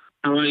 Darren?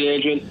 How are you,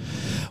 Adrian?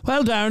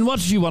 Well, Darren, what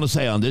did you want to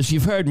say on this?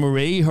 You've heard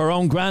Marie. Her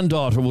own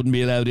granddaughter wouldn't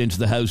be allowed into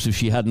the house if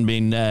she hadn't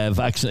been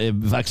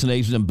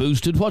vaccinated and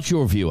boosted. What's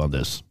your view on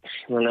this?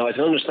 Well, now, I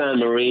can understand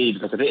Marie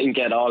because I didn't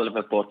get all of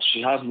it, but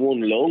she has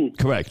one lung.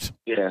 Correct.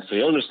 Yeah, so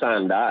you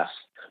understand that.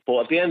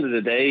 But at the end of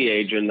the day,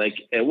 Adrian,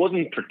 it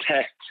wouldn't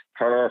protect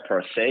her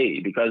per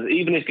se, because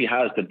even if he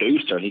has the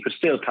booster, he could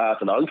still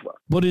pass it on to her.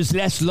 But is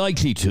less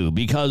likely to,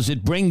 because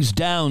it brings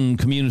down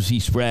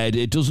community spread.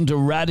 It doesn't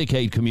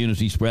eradicate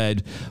community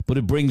spread, but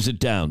it brings it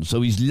down.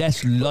 So he's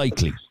less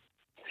likely.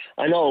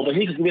 I know, but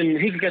he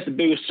could get the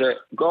booster,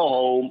 go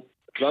home,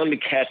 put on the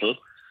kettle,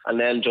 and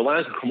then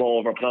Joanne could come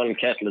over, put on the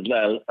kettle as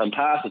well, and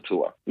pass it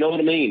to her. You know what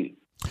I mean?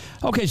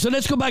 Okay, so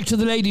let's go back to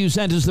the lady who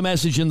sent us the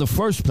message in the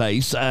first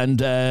place.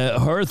 And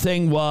her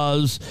thing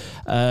was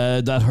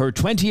that her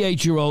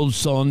 28-year-old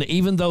son,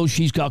 even though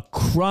she's got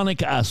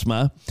chronic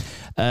asthma,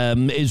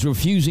 is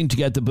refusing to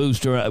get the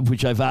booster,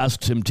 which I've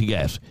asked him to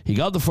get. He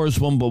got the first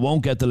one, but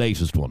won't get the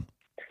latest one.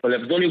 Well,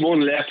 if there's only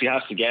one left he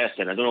has to get,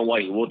 then I don't know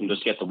why he wouldn't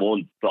just get the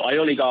one. But I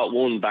only got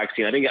one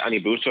vaccine. I didn't get any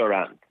booster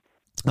around.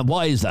 And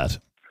why is that?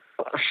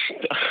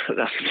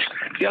 To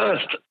be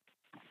honest,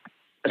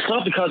 it's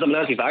not because I'm an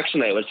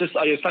anti-vaccinator. It's just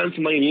I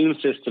fancy my immune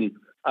system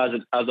as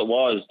it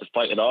was to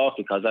fight it off,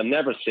 because I'm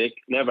never sick,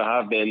 never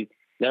have been,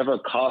 never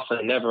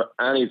coughing, never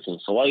anything.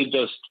 So I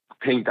just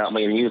think that my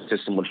immune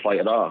system would fight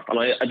it off. And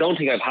I don't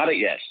think I've had it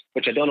yet,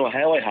 which I don't know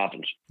how I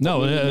haven't.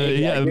 No,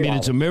 I mean,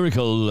 it's a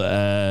miracle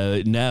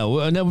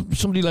now. Now,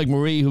 somebody like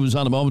Marie, who was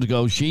on a moment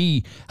ago,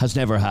 she has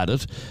never had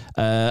it.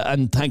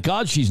 And thank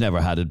God she's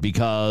never had it,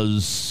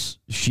 because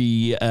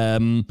she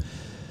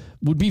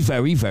would be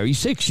very, very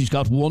sick. She's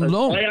got one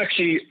lung. I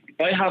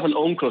have an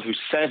uncle who's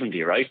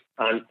 70, right?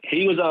 And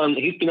he's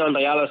been on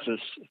dialysis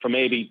for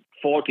maybe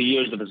 40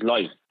 years of his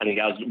life, and he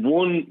has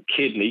one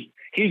kidney.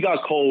 He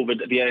got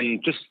COVID at the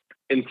end, just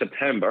in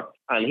September,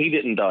 and he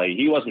didn't die.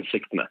 He wasn't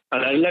sick from it.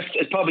 And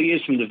it probably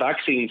is from the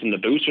vaccines and the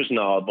boosters and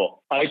all, but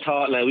I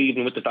thought now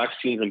even with the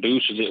vaccines and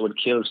boosters, it would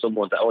kill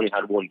someone that only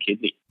had one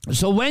kidney.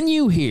 So when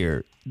you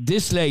hear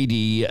this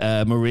lady,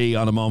 Marie,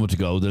 on a moment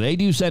ago, the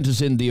lady who sent us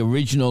in the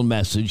original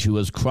message, who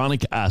has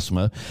chronic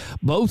asthma,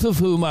 both of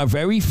whom are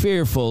very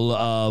fearful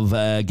of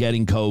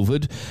getting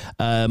COVID.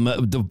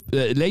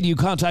 The lady who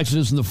contacted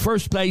us in the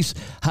first place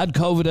had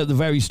COVID at the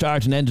very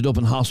start and ended up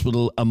in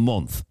hospital a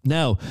month.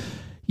 Now,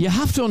 you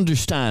have to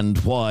understand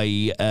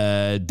why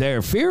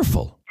they're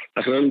fearful.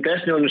 I can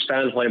definitely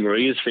understand why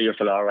Marie is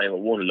fearful, all right,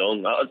 with one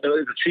lung. It's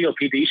a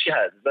COPD she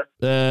has, is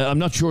it? I'm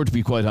not sure, to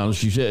be quite honest.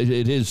 She said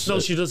it is. No,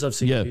 she does have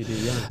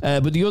COPD,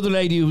 yeah. But the other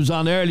lady who was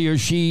on earlier,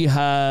 she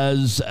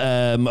has,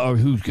 or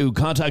who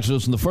contacted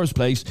us in the first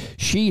place,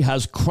 she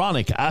has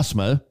chronic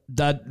asthma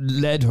that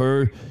led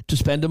her to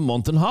spend a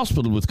month in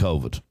hospital with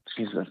COVID.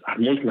 Jesus, a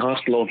month in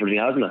hospital over the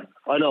asthma.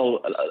 I know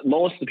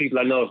most of the people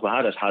I know who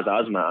had it has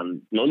asthma,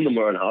 and none of them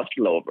were in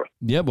hospital over.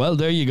 Yeah, well,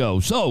 there you go.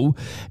 So,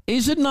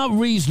 is it not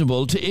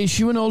reasonable to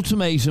issue an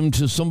ultimatum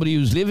to somebody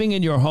who's living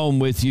in your home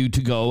with you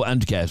to go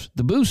and get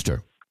the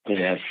booster?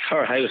 Yeah, it's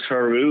her house,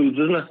 her rules,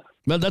 isn't it?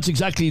 Well, that's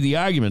exactly the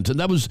argument, and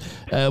that was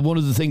one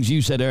of the things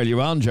you said earlier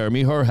on,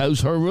 Jeremy. Her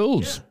house, her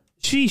rules. Yeah.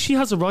 She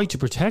has a right to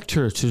protect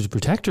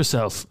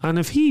herself. And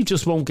if he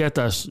just won't get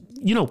that,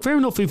 fair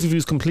enough if he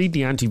was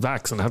completely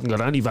anti-vax and haven't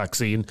got any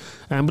vaccine.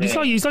 But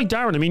he's like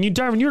Darren. I mean,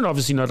 Darren, you're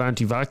obviously not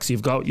anti-vax.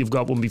 You've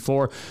got one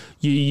before.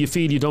 You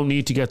feel you don't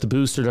need to get the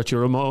booster, that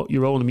your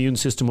own immune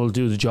system will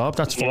do the job.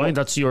 That's fine.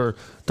 That's your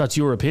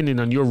opinion,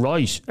 and you're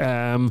right.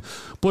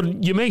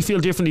 But you may feel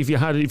differently if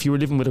you were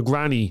living with a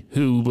granny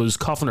who was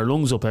coughing her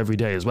lungs up every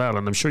day as well.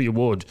 And I'm sure you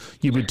would.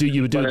 You would do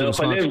if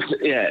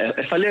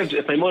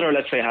my mother,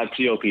 let's say, had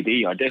COPD,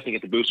 I'd definitely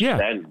get the booster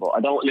then. But I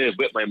don't live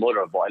with my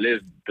mother, but I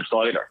live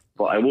beside her.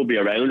 But I will be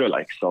around her,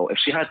 so if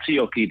she had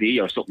COPD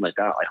or something like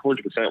that, I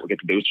 100% would get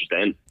the boosters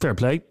then. Fair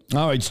play.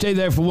 All right, stay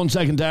there for 1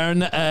 second,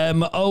 Darren.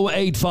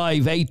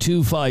 085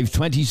 825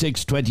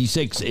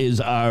 2626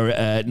 is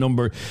our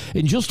number.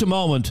 In just a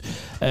moment,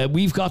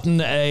 we've gotten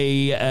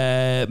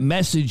a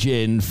message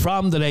in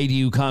from the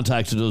lady who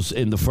contacted us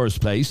in the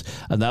first place,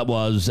 and that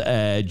was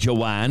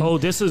Joanne. Oh,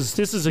 this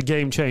is a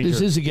game changer.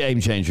 This is a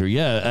game changer,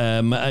 yeah.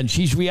 And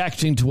she's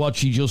reacting to what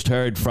she just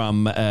heard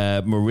from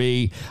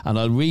Marie, and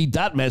I'll read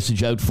that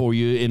message out for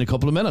you in a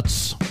couple of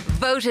minutes.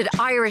 Voted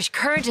Irish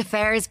Current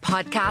Affairs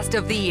Podcast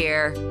of the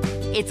Year.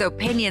 It's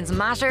Opinions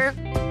Matter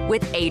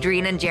with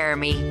Adrian and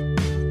Jeremy.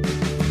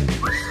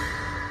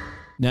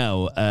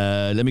 Now,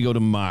 let me go to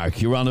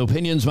Mark. You're on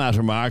Opinions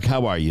Matter, Mark.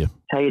 How are you?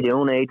 How you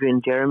doing,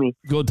 Adrian, Jeremy?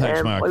 Good,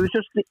 thanks, Mark. I was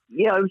just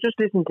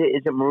listening to,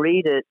 is it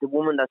Marie, the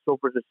woman that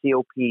suffers of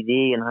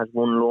COPD and has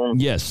one lung?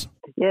 Yes.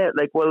 Yeah,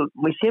 my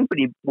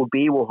sympathy would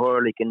be with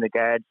her, in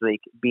regards,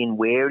 being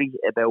wary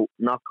about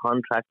not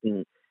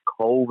contracting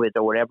COVID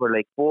or whatever,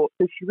 but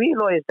does she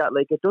realise that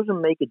it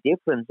doesn't make a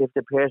difference if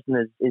the person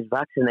is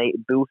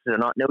vaccinated, boosted or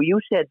not? Now, you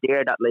said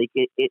there that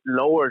it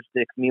lowers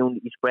the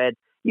community spread.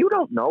 You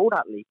don't know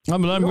that, Lee.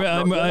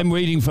 I'm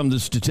reading from the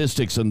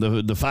statistics and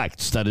the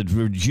facts that it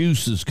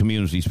reduces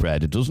community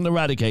spread. It doesn't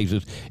eradicate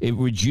it; it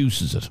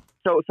reduces it.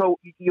 So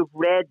you've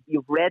read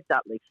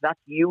that, so that's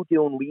you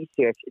doing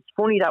research. It's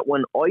funny that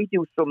when I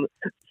do some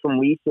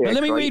research. Well,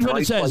 let me read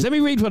what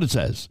it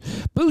says.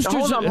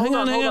 Boosters. Hang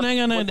on. When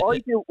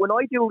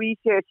I do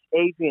research,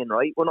 Adrian,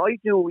 right? When I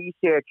do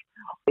research,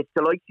 it's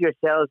the likes of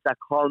yourselves that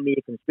call me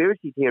a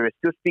conspiracy theorist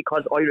just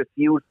because I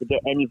refuse to get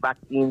any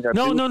vaccines or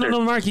boosters.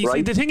 No, Mark. Right?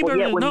 See, the thing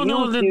about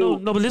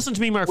but listen to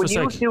me, Mark, for a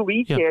second. When you do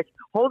research,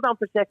 hold on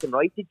for a second,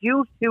 right? Did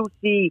you two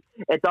see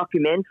a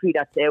documentary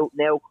that's out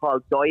now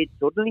called Died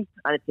Suddenly?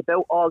 And it's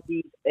about all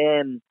these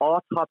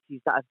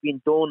autopsies that have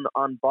been done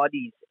on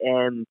bodies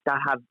that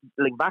have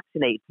like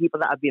vaccinated people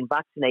that have been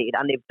vaccinated,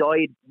 and they've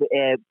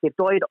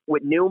died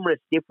with numerous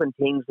different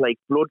things like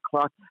blood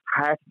clots,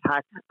 heart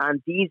attack,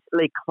 and these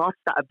like clots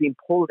that have been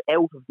pulled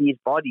out of these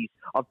bodies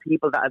of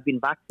people that have been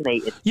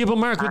vaccinated. Yeah, but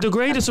Mark, with the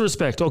greatest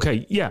respect,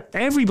 okay, yeah,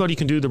 everybody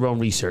can do their own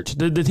research.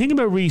 The thing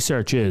about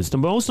research is, the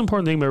most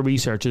important thing about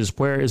research is,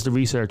 where is the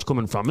research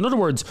coming from? In other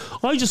words,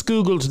 I just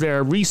Googled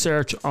their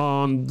research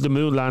on the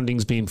moon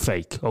landings being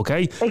fake,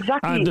 okay?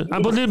 Exactly.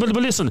 But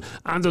listen,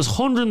 and there's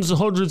hundreds and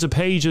hundreds of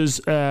pages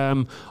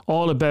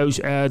all about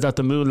that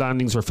the moon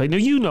landings were fake. Now,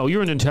 you know,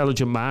 you're an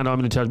intelligent man, I'm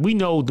an intelligent. We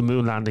know the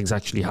moon landings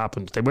actually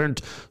happened. They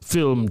weren't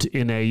filmed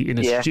in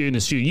a studio.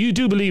 You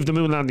do believe the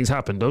moon landings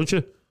happened, don't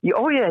you? Yeah,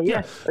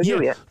 I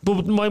do, yeah.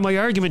 But my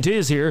argument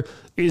is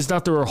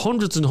that there are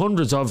hundreds and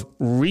hundreds of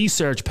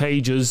research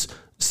pages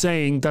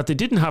saying that they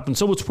didn't happen.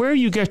 So it's where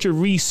you get your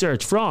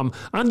research from.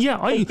 And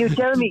Jeremy,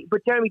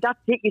 that's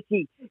it, you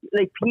see.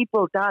 Like,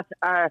 people that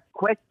are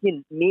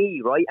questioning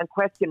me, right, and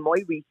question my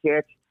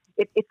research,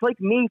 it's like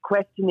me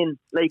questioning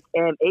like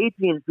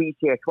Adrian's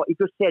research, what he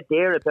just said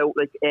there about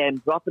like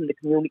dropping the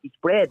community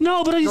spread.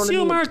 No, but I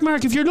see,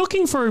 Mark, if you're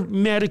looking for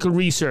medical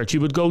research,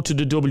 you would go to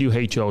the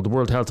WHO, the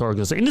World Health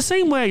Organization. In the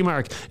same way,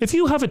 Mark, if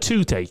you have a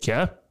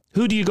toothache,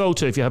 who do you go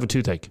to if you have a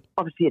toothache?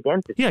 Obviously a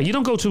dentist. Yeah, you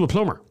don't go to a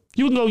plumber.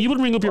 You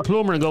wouldn't ring up your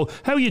plumber and go,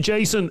 how are you,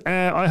 Jason?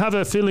 I have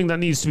a filling that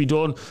needs to be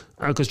done.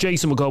 Because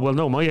Jason would go, well,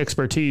 no, my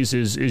expertise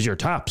is your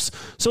taps.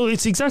 So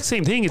it's the exact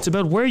same thing. It's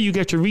about where you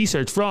get your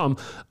research from.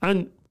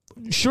 And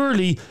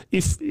surely,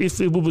 if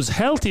it was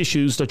health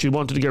issues that you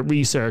wanted to get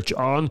research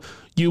on,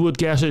 you would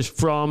get it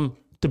from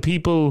the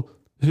people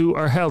who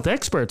are health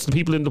experts, the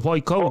people in the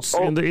white coats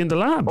in the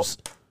labs.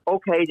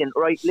 Okay, then,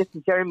 right.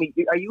 Listen, Jeremy,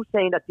 are you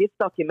saying that this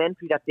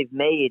documentary that they've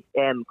made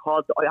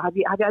called... Have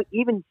you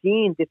even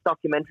seen this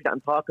documentary that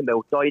I'm talking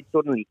about, Died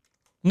Suddenly?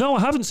 No, I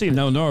haven't seen it.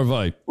 No, nor have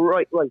I.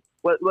 Right. Well,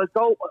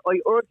 go... I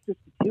urge this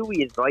to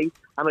Tui's, right?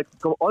 And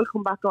I'll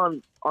come back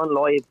on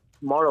live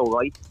tomorrow,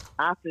 right?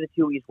 After the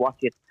Tui's watch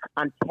it,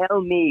 and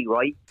tell me,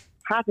 right?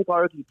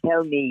 Categorically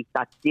tell me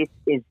that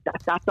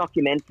that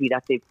documentary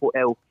that they've put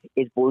out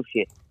is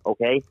bullshit.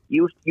 Okay,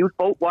 you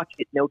both watch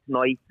it now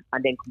tonight,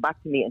 and then come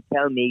back to me and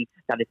tell me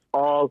that it's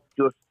all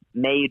just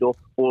made up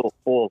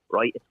full,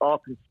 right? It's all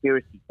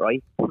conspiracy,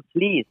 right?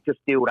 Please just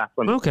do that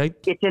for me. Okay.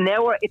 It's an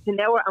hour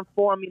and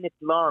 4 minutes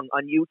long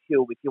on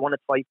YouTube if you want to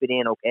type it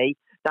in. Okay,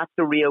 that's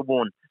the real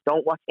one.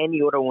 Don't watch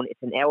any other one.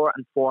 It's an hour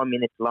and 4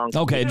 minutes long.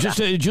 Okay,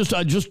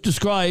 just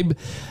describe,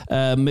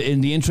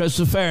 in the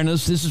interest of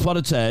fairness, this is what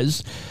it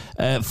says.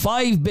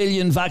 5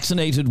 billion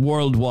vaccinated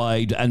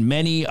worldwide, and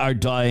many are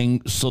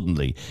dying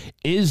suddenly.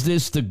 Is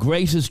this the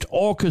greatest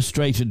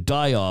orchestrated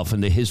die-off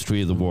in the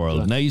history of the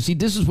world? Now, you see,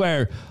 this is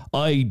where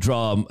I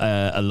draw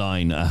a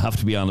line, I have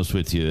to be honest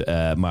with you,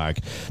 Mark,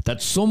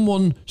 that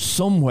someone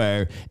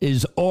somewhere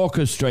is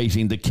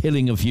orchestrating the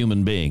killing of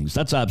human beings.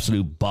 That's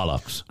absolute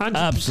bollocks.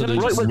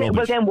 Absolute rubbish.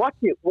 Well, then watch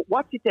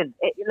it then.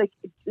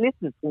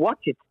 Listen, watch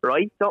it,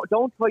 right?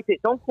 Don't try to,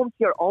 don't come to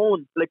your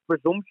own like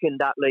presumption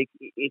that like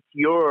it's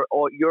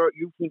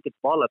you think it's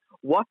bollocks.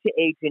 Watch it,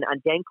 Adrian,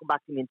 and then come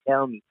back to me and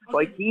tell me. Okay.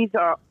 Right? These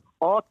are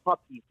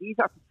autopsies. These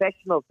are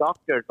professional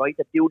doctors, right,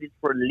 that do this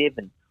for a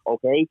living.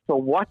 Okay, so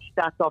watch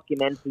that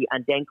documentary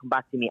and then come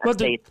back to me and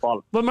say it's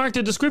false. Well, Mark,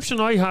 the description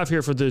I have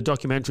here for the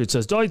documentary, it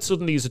says, Died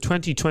Suddenly is a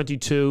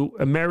 2022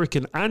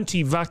 American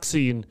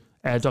anti-vaccine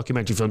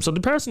documentary film. So the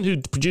person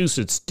who produced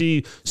it,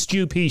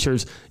 Stu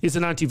Peters, is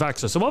an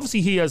anti-vaxxer. So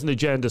obviously he has an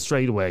agenda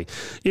straight away.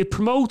 It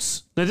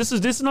promotes... Now this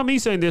is not me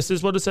saying this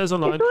is what it says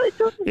online.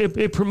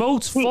 It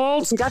promotes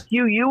false... See, that's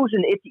you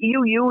using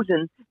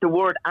the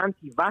word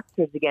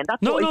anti-vaxxers again.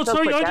 That's I'm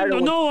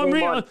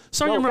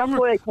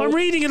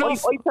reading it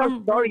off. I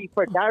felt sorry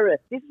for Dara.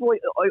 This is why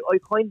I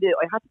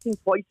had to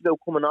think twice about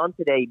coming on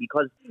today,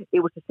 because it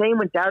was the same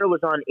when Dara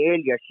was on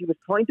earlier. She was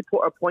trying to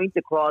put her point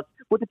across,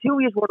 but the two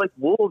of you were like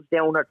wolves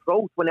down her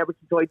throat whenever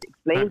she tried to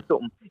explain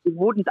something. It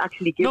wouldn't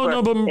actually give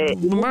her...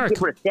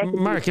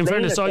 Mark, in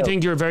fairness, I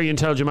think you're a very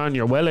intelligent man.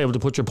 You're well able to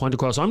put your point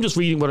across. I'm just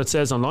reading what it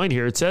says online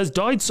here. It says,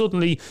 Died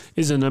Suddenly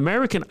is an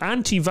American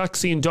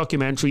anti-vaccine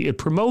documentary. It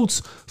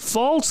promotes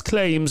false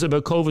claims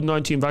about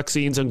COVID-19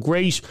 vaccines and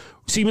great...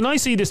 See, when I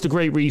see this, the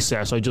Great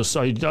Reset,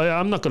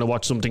 I'm not going to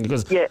watch something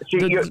because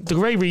the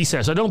Great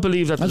Reset, I don't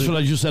believe that... That's what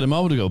I just said a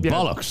moment ago,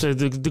 bollocks.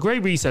 The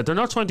Great Reset, they're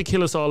not trying to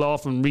kill us all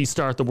off and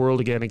restart the world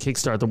again and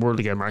kickstart the world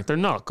again, Mark. They're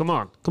not. Come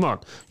on.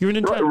 You're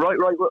an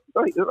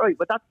Right.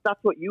 But that's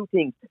what you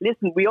think.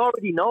 Listen, we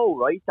already know,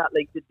 right, that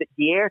like the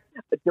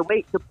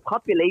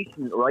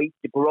population, right,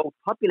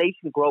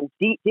 population growth,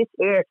 this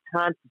earth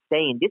can't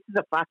sustain. This is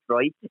a fact,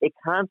 right? It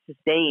can't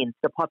sustain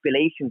the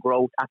population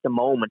growth at the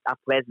moment, at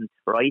present,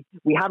 right?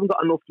 We haven't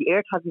got enough. The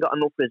earth hasn't got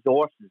enough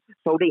resources,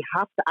 so they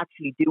have to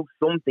actually do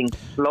something to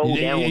slow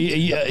down.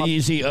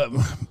 You see,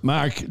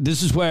 Mark,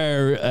 this is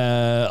where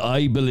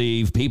I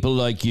believe people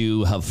like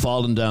you have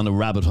fallen down a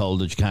rabbit hole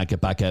that you can't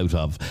get back out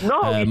of.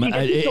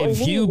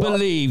 If you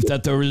believe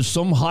that there is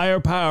some higher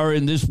power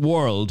in this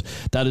world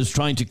that is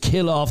trying to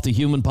kill off the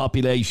human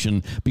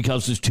population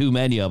because there's too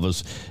many of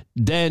us,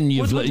 then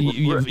you've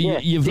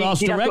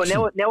lost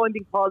direction. Now I'm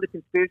being called a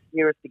conspiracy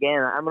theorist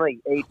again. I'm like,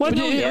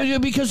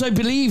 because I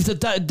believe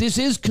that this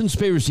is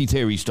conspiracy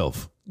theory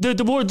stuff.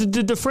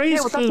 The phrase. Yeah,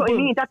 well, that's what I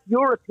mean. That's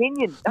your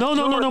opinion.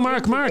 No,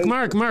 Mark.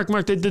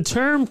 The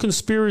term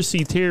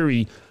conspiracy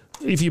theory,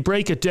 if you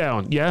break it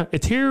down, a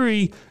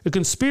theory, a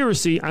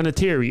conspiracy and a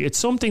theory, it's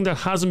something that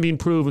hasn't been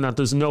proven, that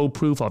there's no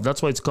proof of.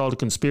 That's why it's called a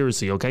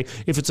conspiracy, okay?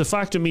 If it's a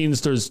fact, it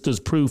means there's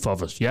proof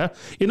of it, yeah?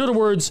 In other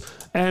words,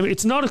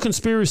 it's not a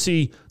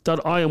conspiracy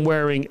that I am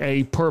wearing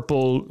a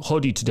purple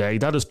hoodie today.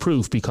 That is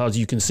proof, because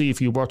you can see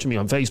if you're watching me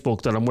on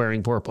Facebook that I'm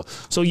wearing purple.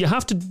 So you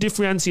have to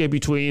differentiate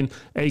between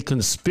a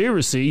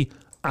conspiracy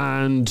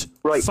and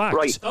fact.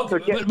 Right.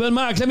 Okay. But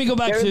Mark, let me go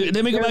back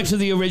to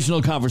the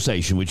original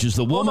conversation, which is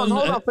the woman.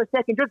 Hold on for a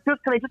second. Just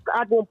can I just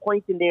add one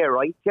point in there,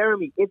 right,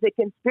 Jeremy? Is it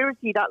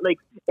conspiracy that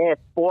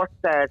sports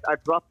stars are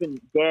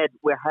dropping dead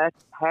with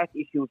heart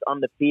issues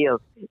on the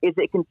field? Is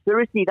it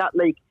conspiracy that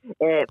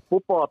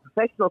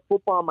professional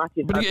football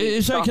matches? But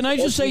sorry, can I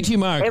just say to you,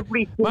 Mark?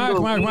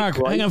 Mark,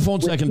 hang on for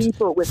 1 second.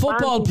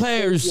 Football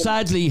players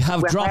sadly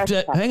have dropped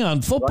dead. Hang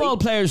on, football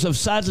players have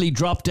sadly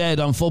dropped dead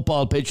on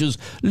football pitches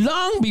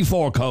long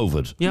before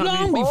COVID.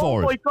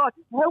 Before. Oh my God!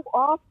 How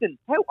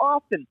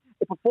often?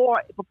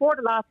 Before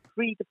the last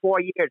 3 to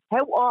 4 years,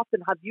 how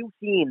often have you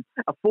seen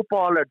a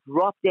footballer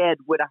drop dead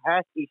with a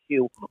heart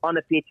issue on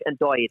a pitch and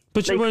died?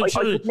 But I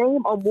could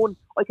name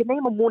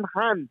on one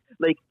hand,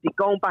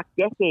 going back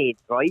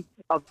decades, right,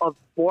 of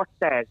sports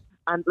stars.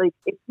 And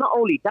it's not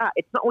only that,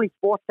 it's not only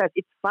sports stars,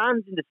 it's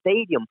fans in the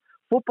stadium.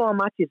 Football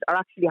matches are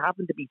actually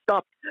having to be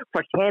stopped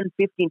for 10,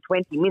 15,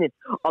 20 minutes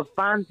of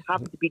fans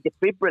having to be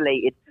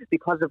defibrillated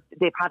because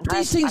they've had...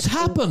 These things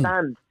happen.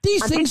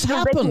 These things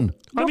happen.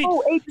 But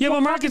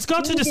Mark, it's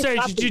got to the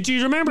stage. Do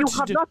you remember?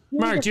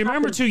 Mark, do you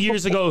remember 2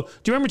 years ago? Do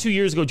you remember 2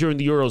 years ago during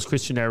the Euros,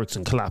 Christian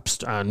Eriksen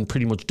collapsed and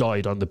pretty much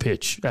died on the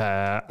pitch?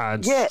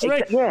 And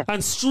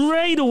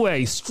straight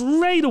away,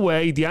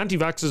 the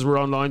anti-vaxxers were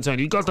online saying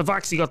he got the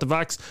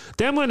vax.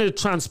 Then when it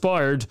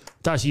transpired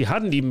that he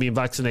hadn't even been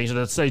vaccinated,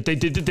 they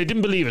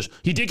didn't believe it.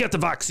 He did get the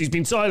vax. He's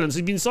been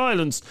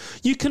silenced.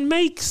 You can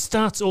make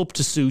stats up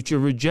to suit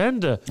your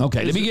agenda.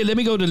 Okay, let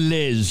me go to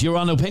Liz. You're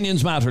on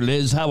Opinions Matter,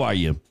 Liz. How are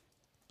you?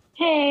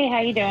 Hey, how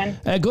you doing?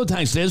 Good,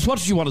 thanks, Liz. What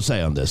did you want to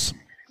say on this?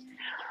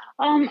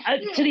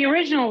 To the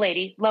original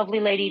lady, lovely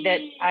lady that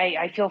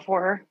I feel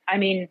for her. I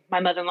mean, my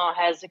mother-in-law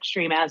has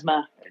extreme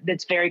asthma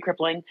that's very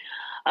crippling.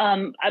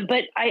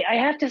 But I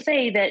have to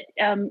say that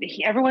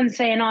everyone's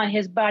saying,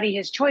 his body,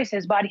 his choice.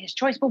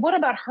 But what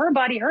about her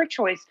body, her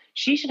choice?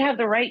 She should have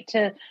the right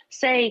to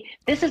say,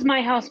 this is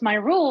my house, my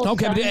rules.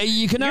 Okay, but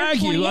you can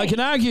argue. I can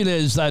argue,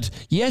 Liz, that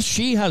yes,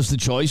 she has the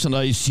choice, and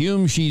I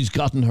assume she's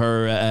gotten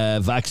her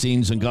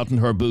vaccines and gotten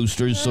her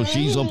boosters, so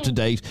she's up to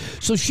date.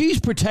 So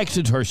she's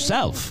protected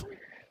herself.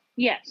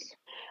 Yes.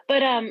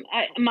 But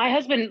my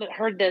husband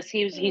heard this.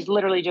 He's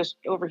literally just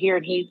over here,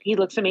 and he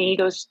looks at me. He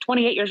goes,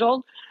 28 years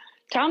old.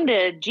 Time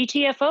to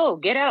GTFO,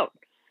 get out.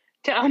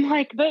 I'm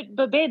like,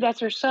 but babe,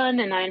 that's her son,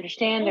 and I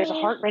understand there's a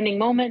heartrending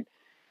moment.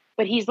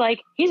 But he's like,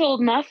 he's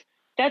old enough.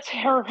 That's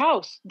her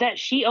house. That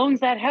she owns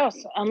that house.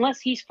 Unless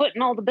he's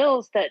footing all the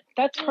bills,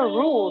 that's her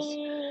rules.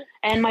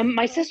 And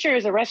my sister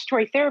is a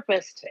respiratory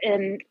therapist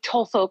in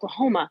Tulsa,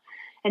 Oklahoma,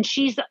 and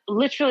she's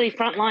literally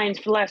front lines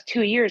for the last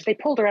 2 years. They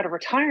pulled her out of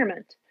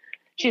retirement.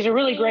 She's a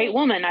really great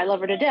woman. I love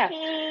her to death.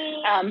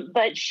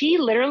 But she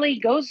literally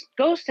goes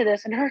to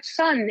this, and her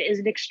son is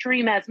an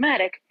extreme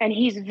asthmatic, and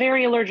he's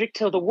very allergic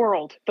to the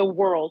world.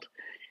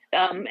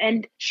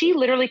 And she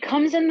literally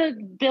comes in the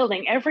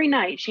building every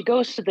night. She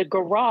goes to the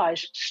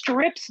garage,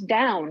 strips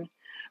down,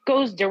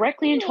 goes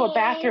directly into a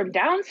bathroom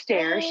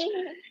downstairs,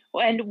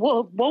 and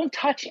won't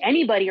touch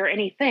anybody or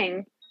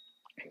anything,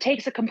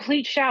 takes a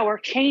complete shower,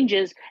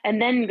 changes,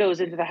 and then goes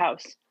into the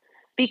house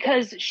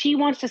because she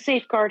wants to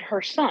safeguard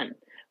her son.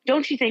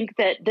 Don't you think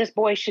that this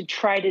boy should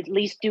try to at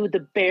least do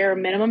the bare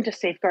minimum to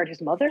safeguard his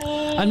mother?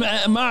 And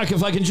Mark,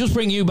 if I can just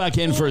bring you back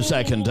in for a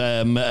second,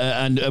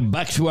 and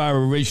back to our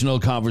original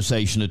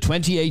conversation. A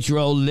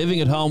 28-year-old living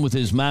at home with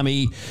his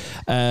mammy,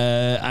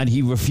 and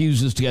he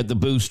refuses to get the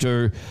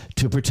booster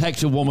to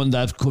protect a woman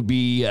that could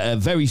be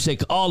very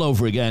sick all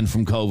over again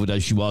from COVID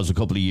as she was a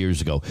couple of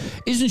years ago.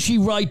 Isn't she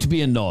right to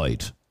be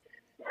annoyed?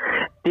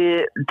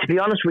 To be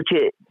honest with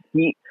you,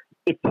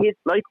 it's his,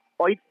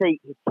 I'd say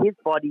it's his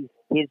body,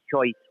 his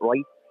choice,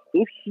 right?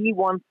 If she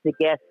wants to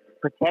get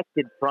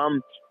protected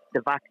from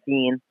the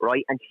vaccine,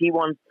 right, and she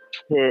wants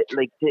to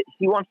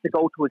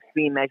go to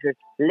extreme measures,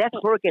 let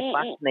her get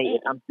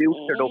vaccinated and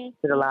boosted up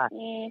to the last,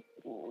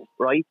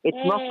 right? It's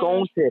not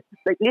going to,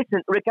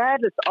 listen,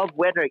 regardless of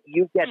whether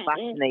you get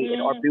vaccinated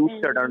or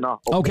boosted or not.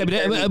 Okay,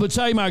 but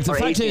sorry, Mark, the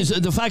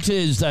fact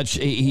is that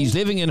he's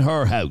living in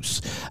her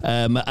house,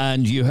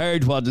 and you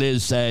heard what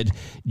Liz said,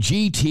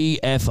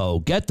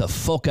 GTFO, get the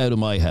fuck out of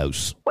my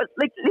house. Well,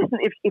 listen,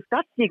 if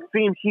that's the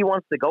extreme she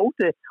wants to go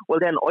to, well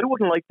then I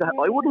wouldn't like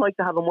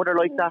to have a mother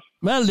like that.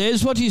 Well,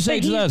 Liz, what do you say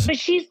to that?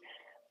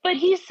 But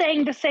he's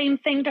saying the same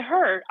thing to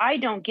her. I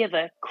don't give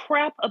a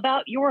crap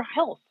about your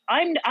health.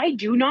 I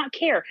do not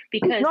care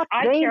because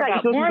I care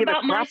more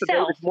about myself.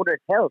 About his mother's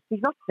health.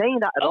 He's not saying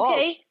that at all.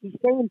 He's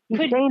saying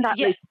that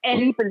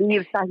he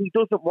believes that he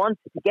doesn't want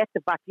to get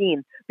the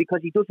vaccine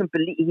because he doesn't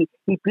believe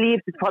he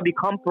believes it's probably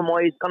going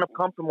to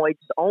compromise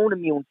his own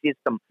immune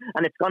system,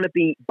 and it's going to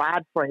be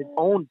bad for his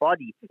own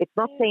body. It's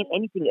not saying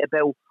anything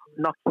about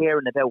not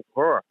caring about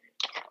her.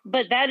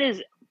 But that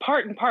is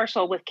part and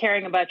parcel with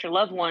caring about your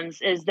loved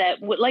ones, is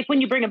that like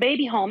when you bring a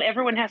baby home,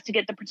 everyone has to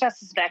get the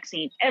pertussis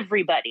vaccine.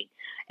 Everybody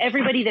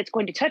that's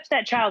going to touch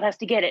that child has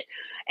to get it.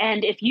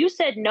 And if you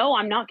said, no,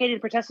 I'm not getting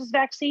the pertussis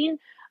vaccine,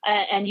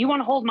 and you want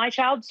to hold my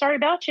child, sorry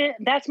about you.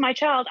 That's my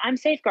child. I'm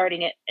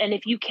safeguarding it. And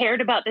if you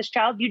cared about this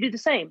child, you do the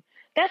same.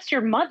 That's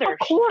your mother.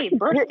 She gave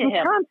birth to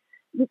him.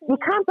 You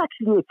can't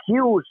actually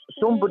accuse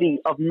somebody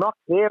of not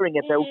caring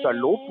about their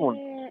loved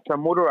ones, their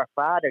mother or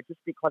father,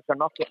 just because they're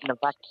not getting a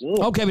vaccine.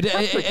 Okay, but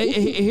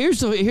here's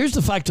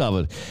the fact of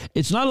it.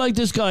 It's not like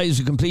this guy is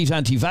a complete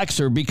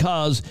anti-vaxxer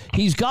because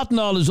he's gotten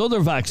all his other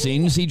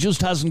vaccines. He just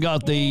hasn't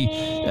got the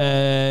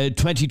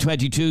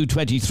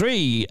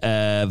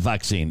 2022-23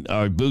 vaccine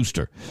or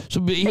booster.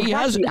 So he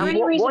has.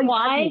 Any reason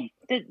why?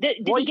 Did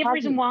he give a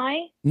reason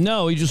why?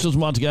 No, he just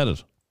doesn't want to get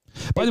it.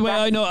 By the way,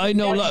 I know.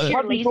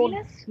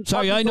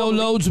 Sorry, I know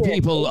loads of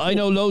people. I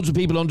know loads of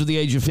people under the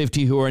age of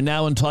 50 who are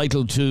now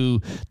entitled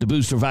to the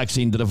booster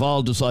vaccine that have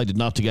all decided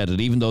not to get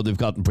it, even though they've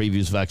gotten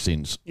previous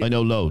vaccines. I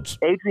know loads.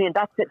 Adrian,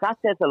 that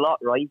says a lot,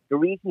 right? The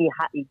reason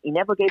he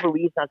never gave a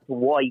reason as to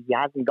why he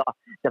hasn't got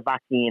the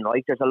vaccine,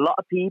 right? There's a lot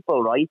of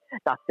people, right,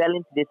 that fell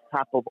into this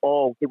trap of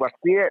they were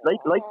fear,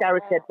 like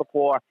Darragh said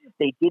before.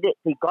 They did it.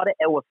 They got it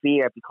out of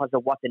fear because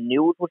of what the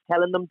news was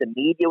telling them, the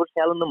media was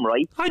telling them,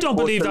 right? I don't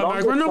believe that,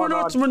 Mark.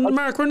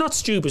 Mark, we're not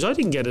stupid. I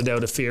didn't get it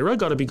out of fear. I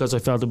got it because I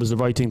felt it was the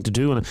right thing to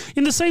do. And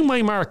in the same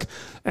way, Mark,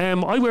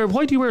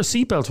 why do you wear a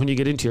seatbelt when you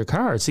get into your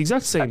car? It's the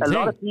exact same thing. A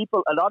lot of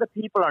people are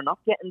not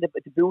getting the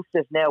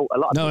boosters now.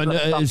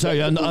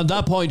 On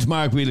that point,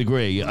 Mark, we'll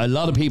agree. A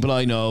lot of people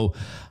I know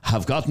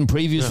have gotten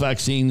previous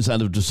vaccines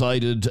and have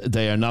decided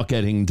they are not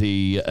getting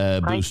the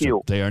booster.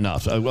 You. They are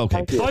not.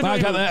 Okay.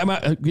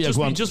 Mark,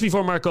 just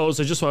before Mark goes,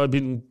 I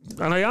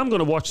am going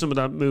to watch some of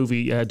that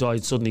movie,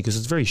 Died Suddenly, because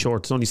it's very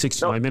short. It's only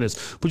 69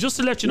 minutes. But just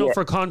to let you know,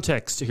 for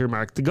context here,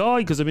 Mark, the guy,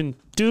 because I've been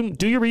do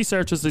your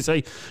research, as they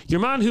say,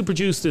 your man who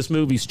produced this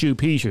movie, Stu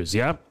Peters,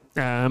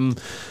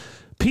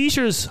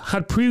 Peters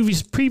had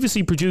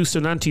previously produced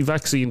an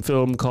anti-vaccine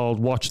film called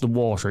Watch the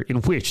Water, in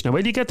which, now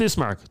where do you get this,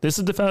 Mark? This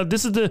is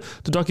the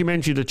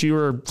documentary that you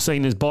were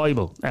saying is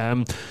Bible.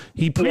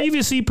 He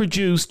previously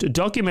produced a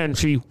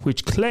documentary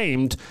which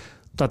claimed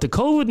that the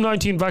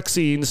COVID-19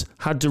 vaccines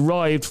had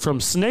derived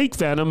from snake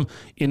venom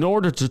in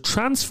order to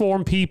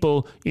transform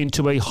people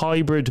into a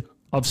hybrid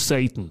of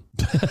Satan.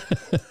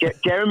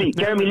 Jeremy,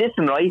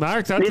 listen, right?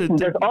 Mark, the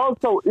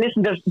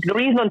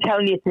reason I'm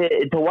telling you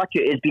to watch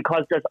it is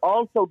because there's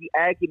also the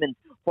argument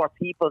for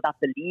people that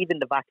believe in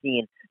the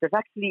vaccine. There's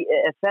actually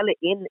a fella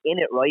in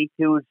it, right,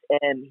 who's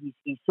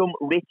he's some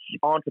rich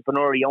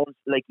entrepreneur. He owns,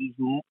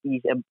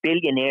 he's a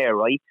billionaire,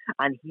 right?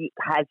 And he's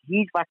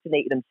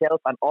vaccinated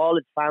himself and all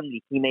his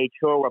family. He made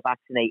sure were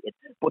vaccinated.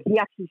 But he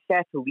actually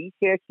started to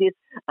research it,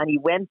 and he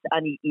went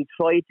and he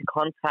tried to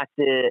contact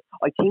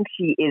I think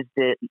she is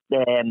the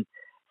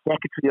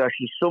secretary, or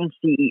she's some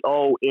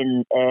CEO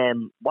in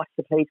what's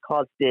the place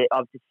called,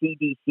 of the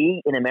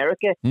CDC in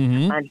America,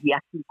 and he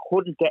actually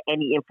couldn't get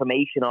any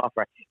information off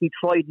her. He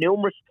tried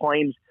numerous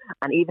times,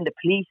 and even the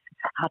police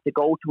had to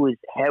go to his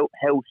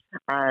house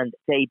and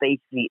say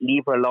basically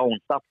leave her alone,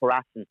 stop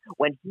harassing.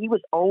 When he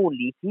was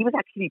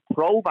actually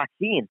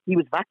pro-vaccine. He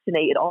was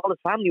vaccinated, all his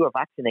family were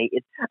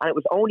vaccinated, and it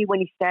was only when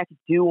he started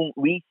doing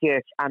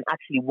research and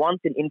actually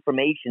wanting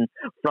information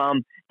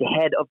from the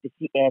head of the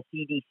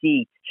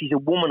CDC. She's a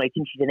woman, I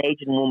think she's an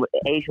Asian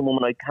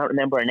woman, I can't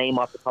remember her name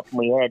off the top of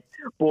my head,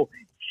 but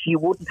she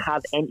wouldn't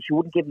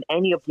give him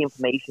any of the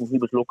information he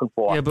was looking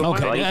for. Yeah, but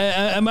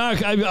okay.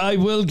 Mark, I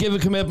will give a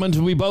commitment.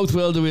 We both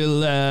will.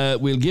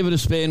 We'll give it a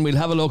spin. We'll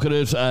have a look at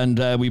it, and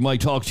we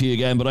might talk to you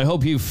again. But I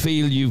hope you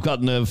feel you've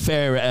gotten a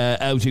fair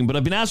outing. But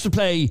I've been asked to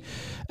play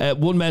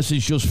one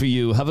message just for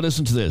you. Have a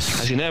listen to this.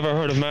 Has you never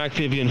heard of Mark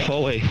Vivian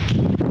Foley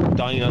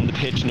dying on the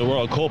pitch in the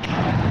World Cup?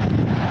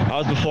 That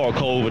was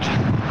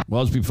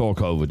before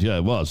COVID. Yeah,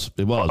 it was.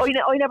 I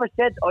never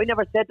said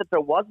that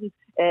there wasn't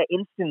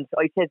instance.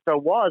 I said there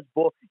was,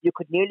 but you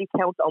could nearly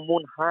count on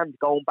one hand,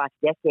 going back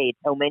decades,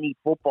 how many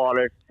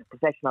footballers,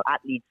 professional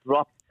athletes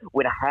dropped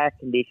with a heart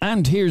condition.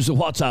 And here's a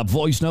WhatsApp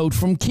voice note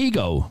from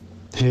Kigo.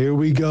 Here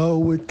we go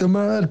with the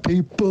mad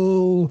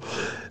people.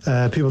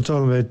 People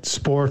talking about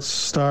sports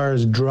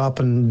stars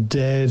dropping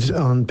dead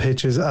on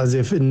pitches as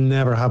if it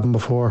never happened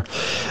before.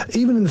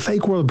 Even in the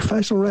fake world of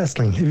professional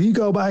wrestling, if you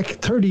go back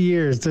 30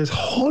 years, there's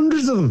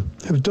hundreds of them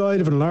who've died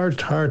of enlarged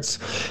hearts,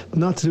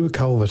 not to do with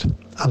COVID.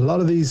 A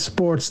lot of these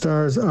sports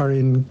stars are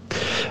in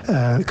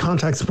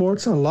contact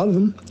sports. A lot of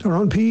them are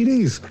on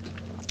PEDs.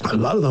 a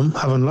lot of them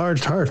have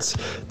enlarged hearts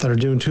that are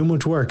doing too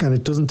much work, and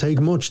it doesn't take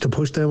much to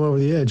push them over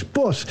the edge.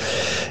 But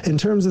in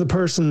terms of the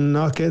person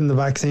not getting the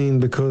vaccine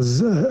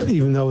because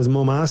even though his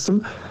mum asked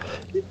him,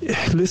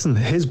 listen,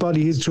 his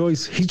body, his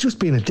choice, he's just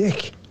being a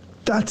dick.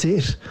 That's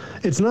it.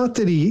 It's not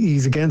that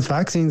he's against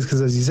vaccines,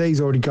 because as you say,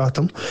 he's already got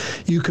them.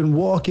 You can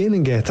walk in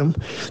and get them.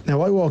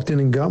 Now, I walked in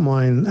and got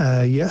mine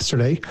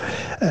yesterday.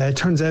 It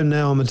turns out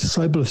now I'm a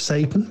disciple of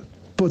Satan,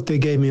 but they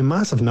gave me a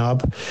massive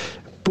knob.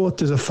 But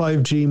there's a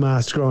 5G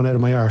mast growing out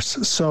of my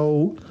arse.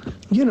 So,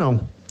 you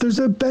know, there's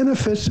a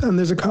benefit and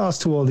there's a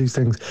cost to all these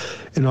things.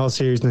 In all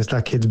seriousness,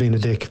 that kid's being a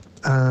dick.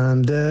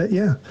 And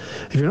yeah,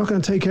 if you're not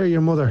going to take care of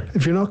your mother,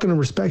 if you're not going to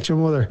respect your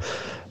mother,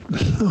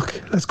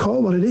 look, let's call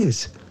it what it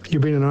is. You're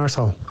being an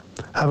arsehole.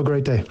 Have a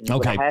great day.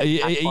 Okay.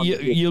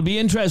 You'll be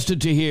interested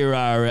to hear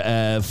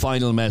our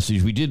final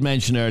message. We did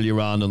mention earlier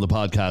on the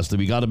podcast that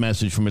we got a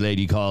message from a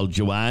lady called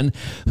Joanne,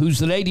 who's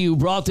the lady who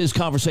brought this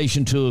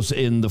conversation to us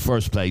in the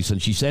first place.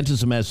 And she sent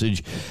us a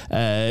message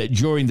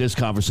during this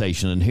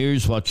conversation. And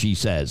here's what she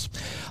says.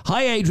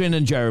 Hi, Adrian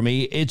and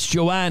Jeremy. It's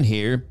Joanne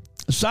here.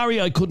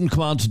 Sorry I couldn't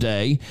come on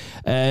today.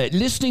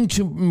 Listening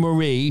to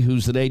Marie,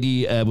 who's the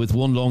lady with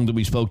one lung that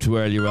we spoke to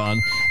earlier on,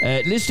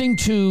 listening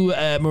to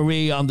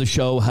Marie on the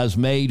show has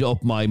made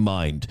up my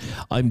mind.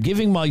 I'm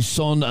giving my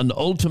son an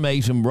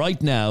ultimatum right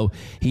now.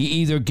 He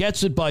either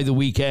gets it by the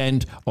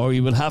weekend or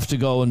he will have to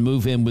go and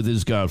move in with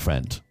his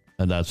girlfriend.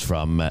 And that's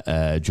from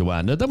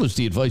Joanna. That was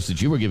the advice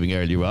that you were giving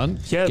earlier on.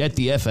 Yeah. Get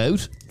the F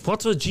out.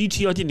 What's a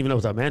GT? I didn't even know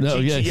what that meant. No,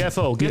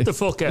 GTFO. Get the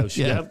fuck out.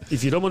 Yeah.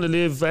 If you don't want to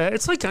live,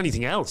 it's like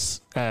anything else.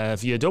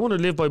 If you don't want to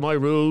live by my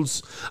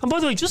rules. And by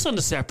the way, just on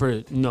a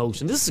separate note,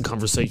 and this is a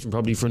conversation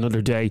probably for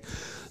another day,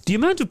 the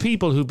amount of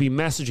people who've been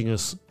messaging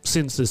us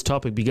since this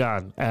topic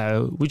began,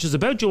 which is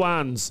about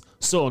Joanne's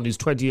son who's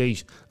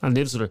 28 and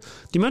lives with her,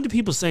 the amount of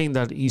people saying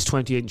that he's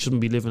 28 and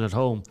shouldn't be living at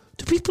home.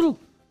 Do people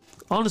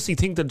honestly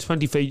think that a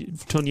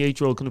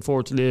 28-year-old can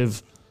afford to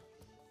live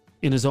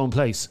in his own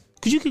place?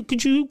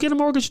 Could you get a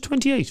mortgage at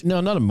 28?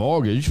 No, not a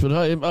mortgage, but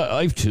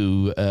I've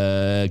two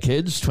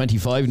kids,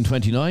 25 and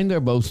 29. They're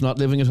both not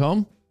living at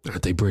home.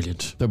 Aren't they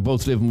brilliant? They're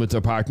both living with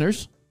their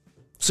partners.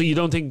 So you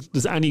don't think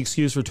there's any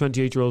excuse for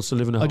 28-year-olds to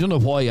live in a home? I don't know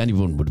why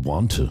anyone would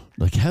want to.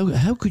 Like,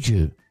 how could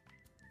you?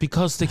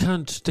 Because they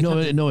can't.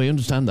 No, I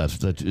understand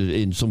that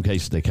in some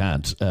cases they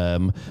can't.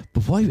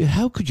 But why?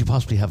 How could you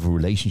possibly have a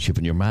relationship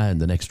with your man in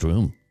the next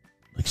room?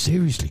 Like,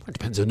 seriously. It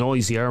depends how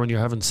noisy you are when you're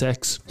having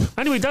sex.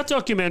 Anyway, that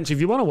documentary,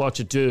 if you want to watch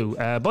it, do.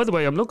 By the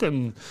way, I'm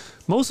looking,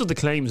 most of the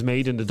claims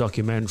made in the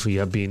documentary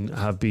have been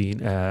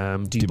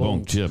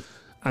debunked. Yeah.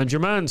 And your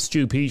man,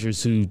 Stu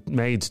Peters, who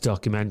made the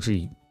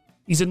documentary,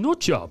 he's a nut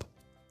job,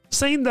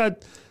 saying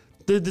that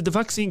the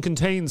vaccine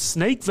contains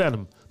snake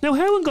venom. Now,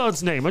 how in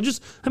God's name?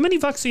 How many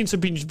vaccines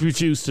have been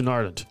produced in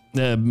Ireland?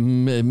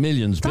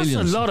 Millions, billions.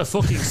 That's a lot of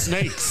fucking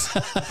snakes.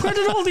 Where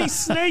did all these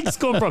snakes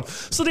come from?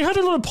 So they had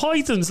a lot of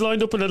pythons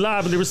lined up in a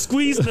lab and they were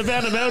squeezing the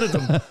venom out of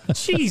them.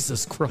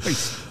 Jesus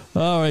Christ.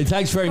 All right,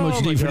 thanks very much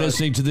indeed for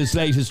listening to this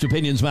latest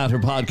Opinions Matter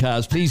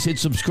podcast. Please hit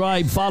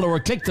subscribe, follow or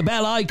click the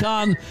bell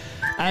icon,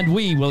 and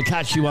we will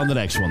catch you on the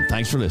next one.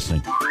 Thanks for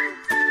listening.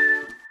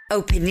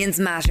 Opinions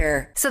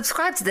Matter.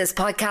 Subscribe to this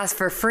podcast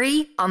for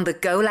free on the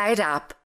Go Loud app.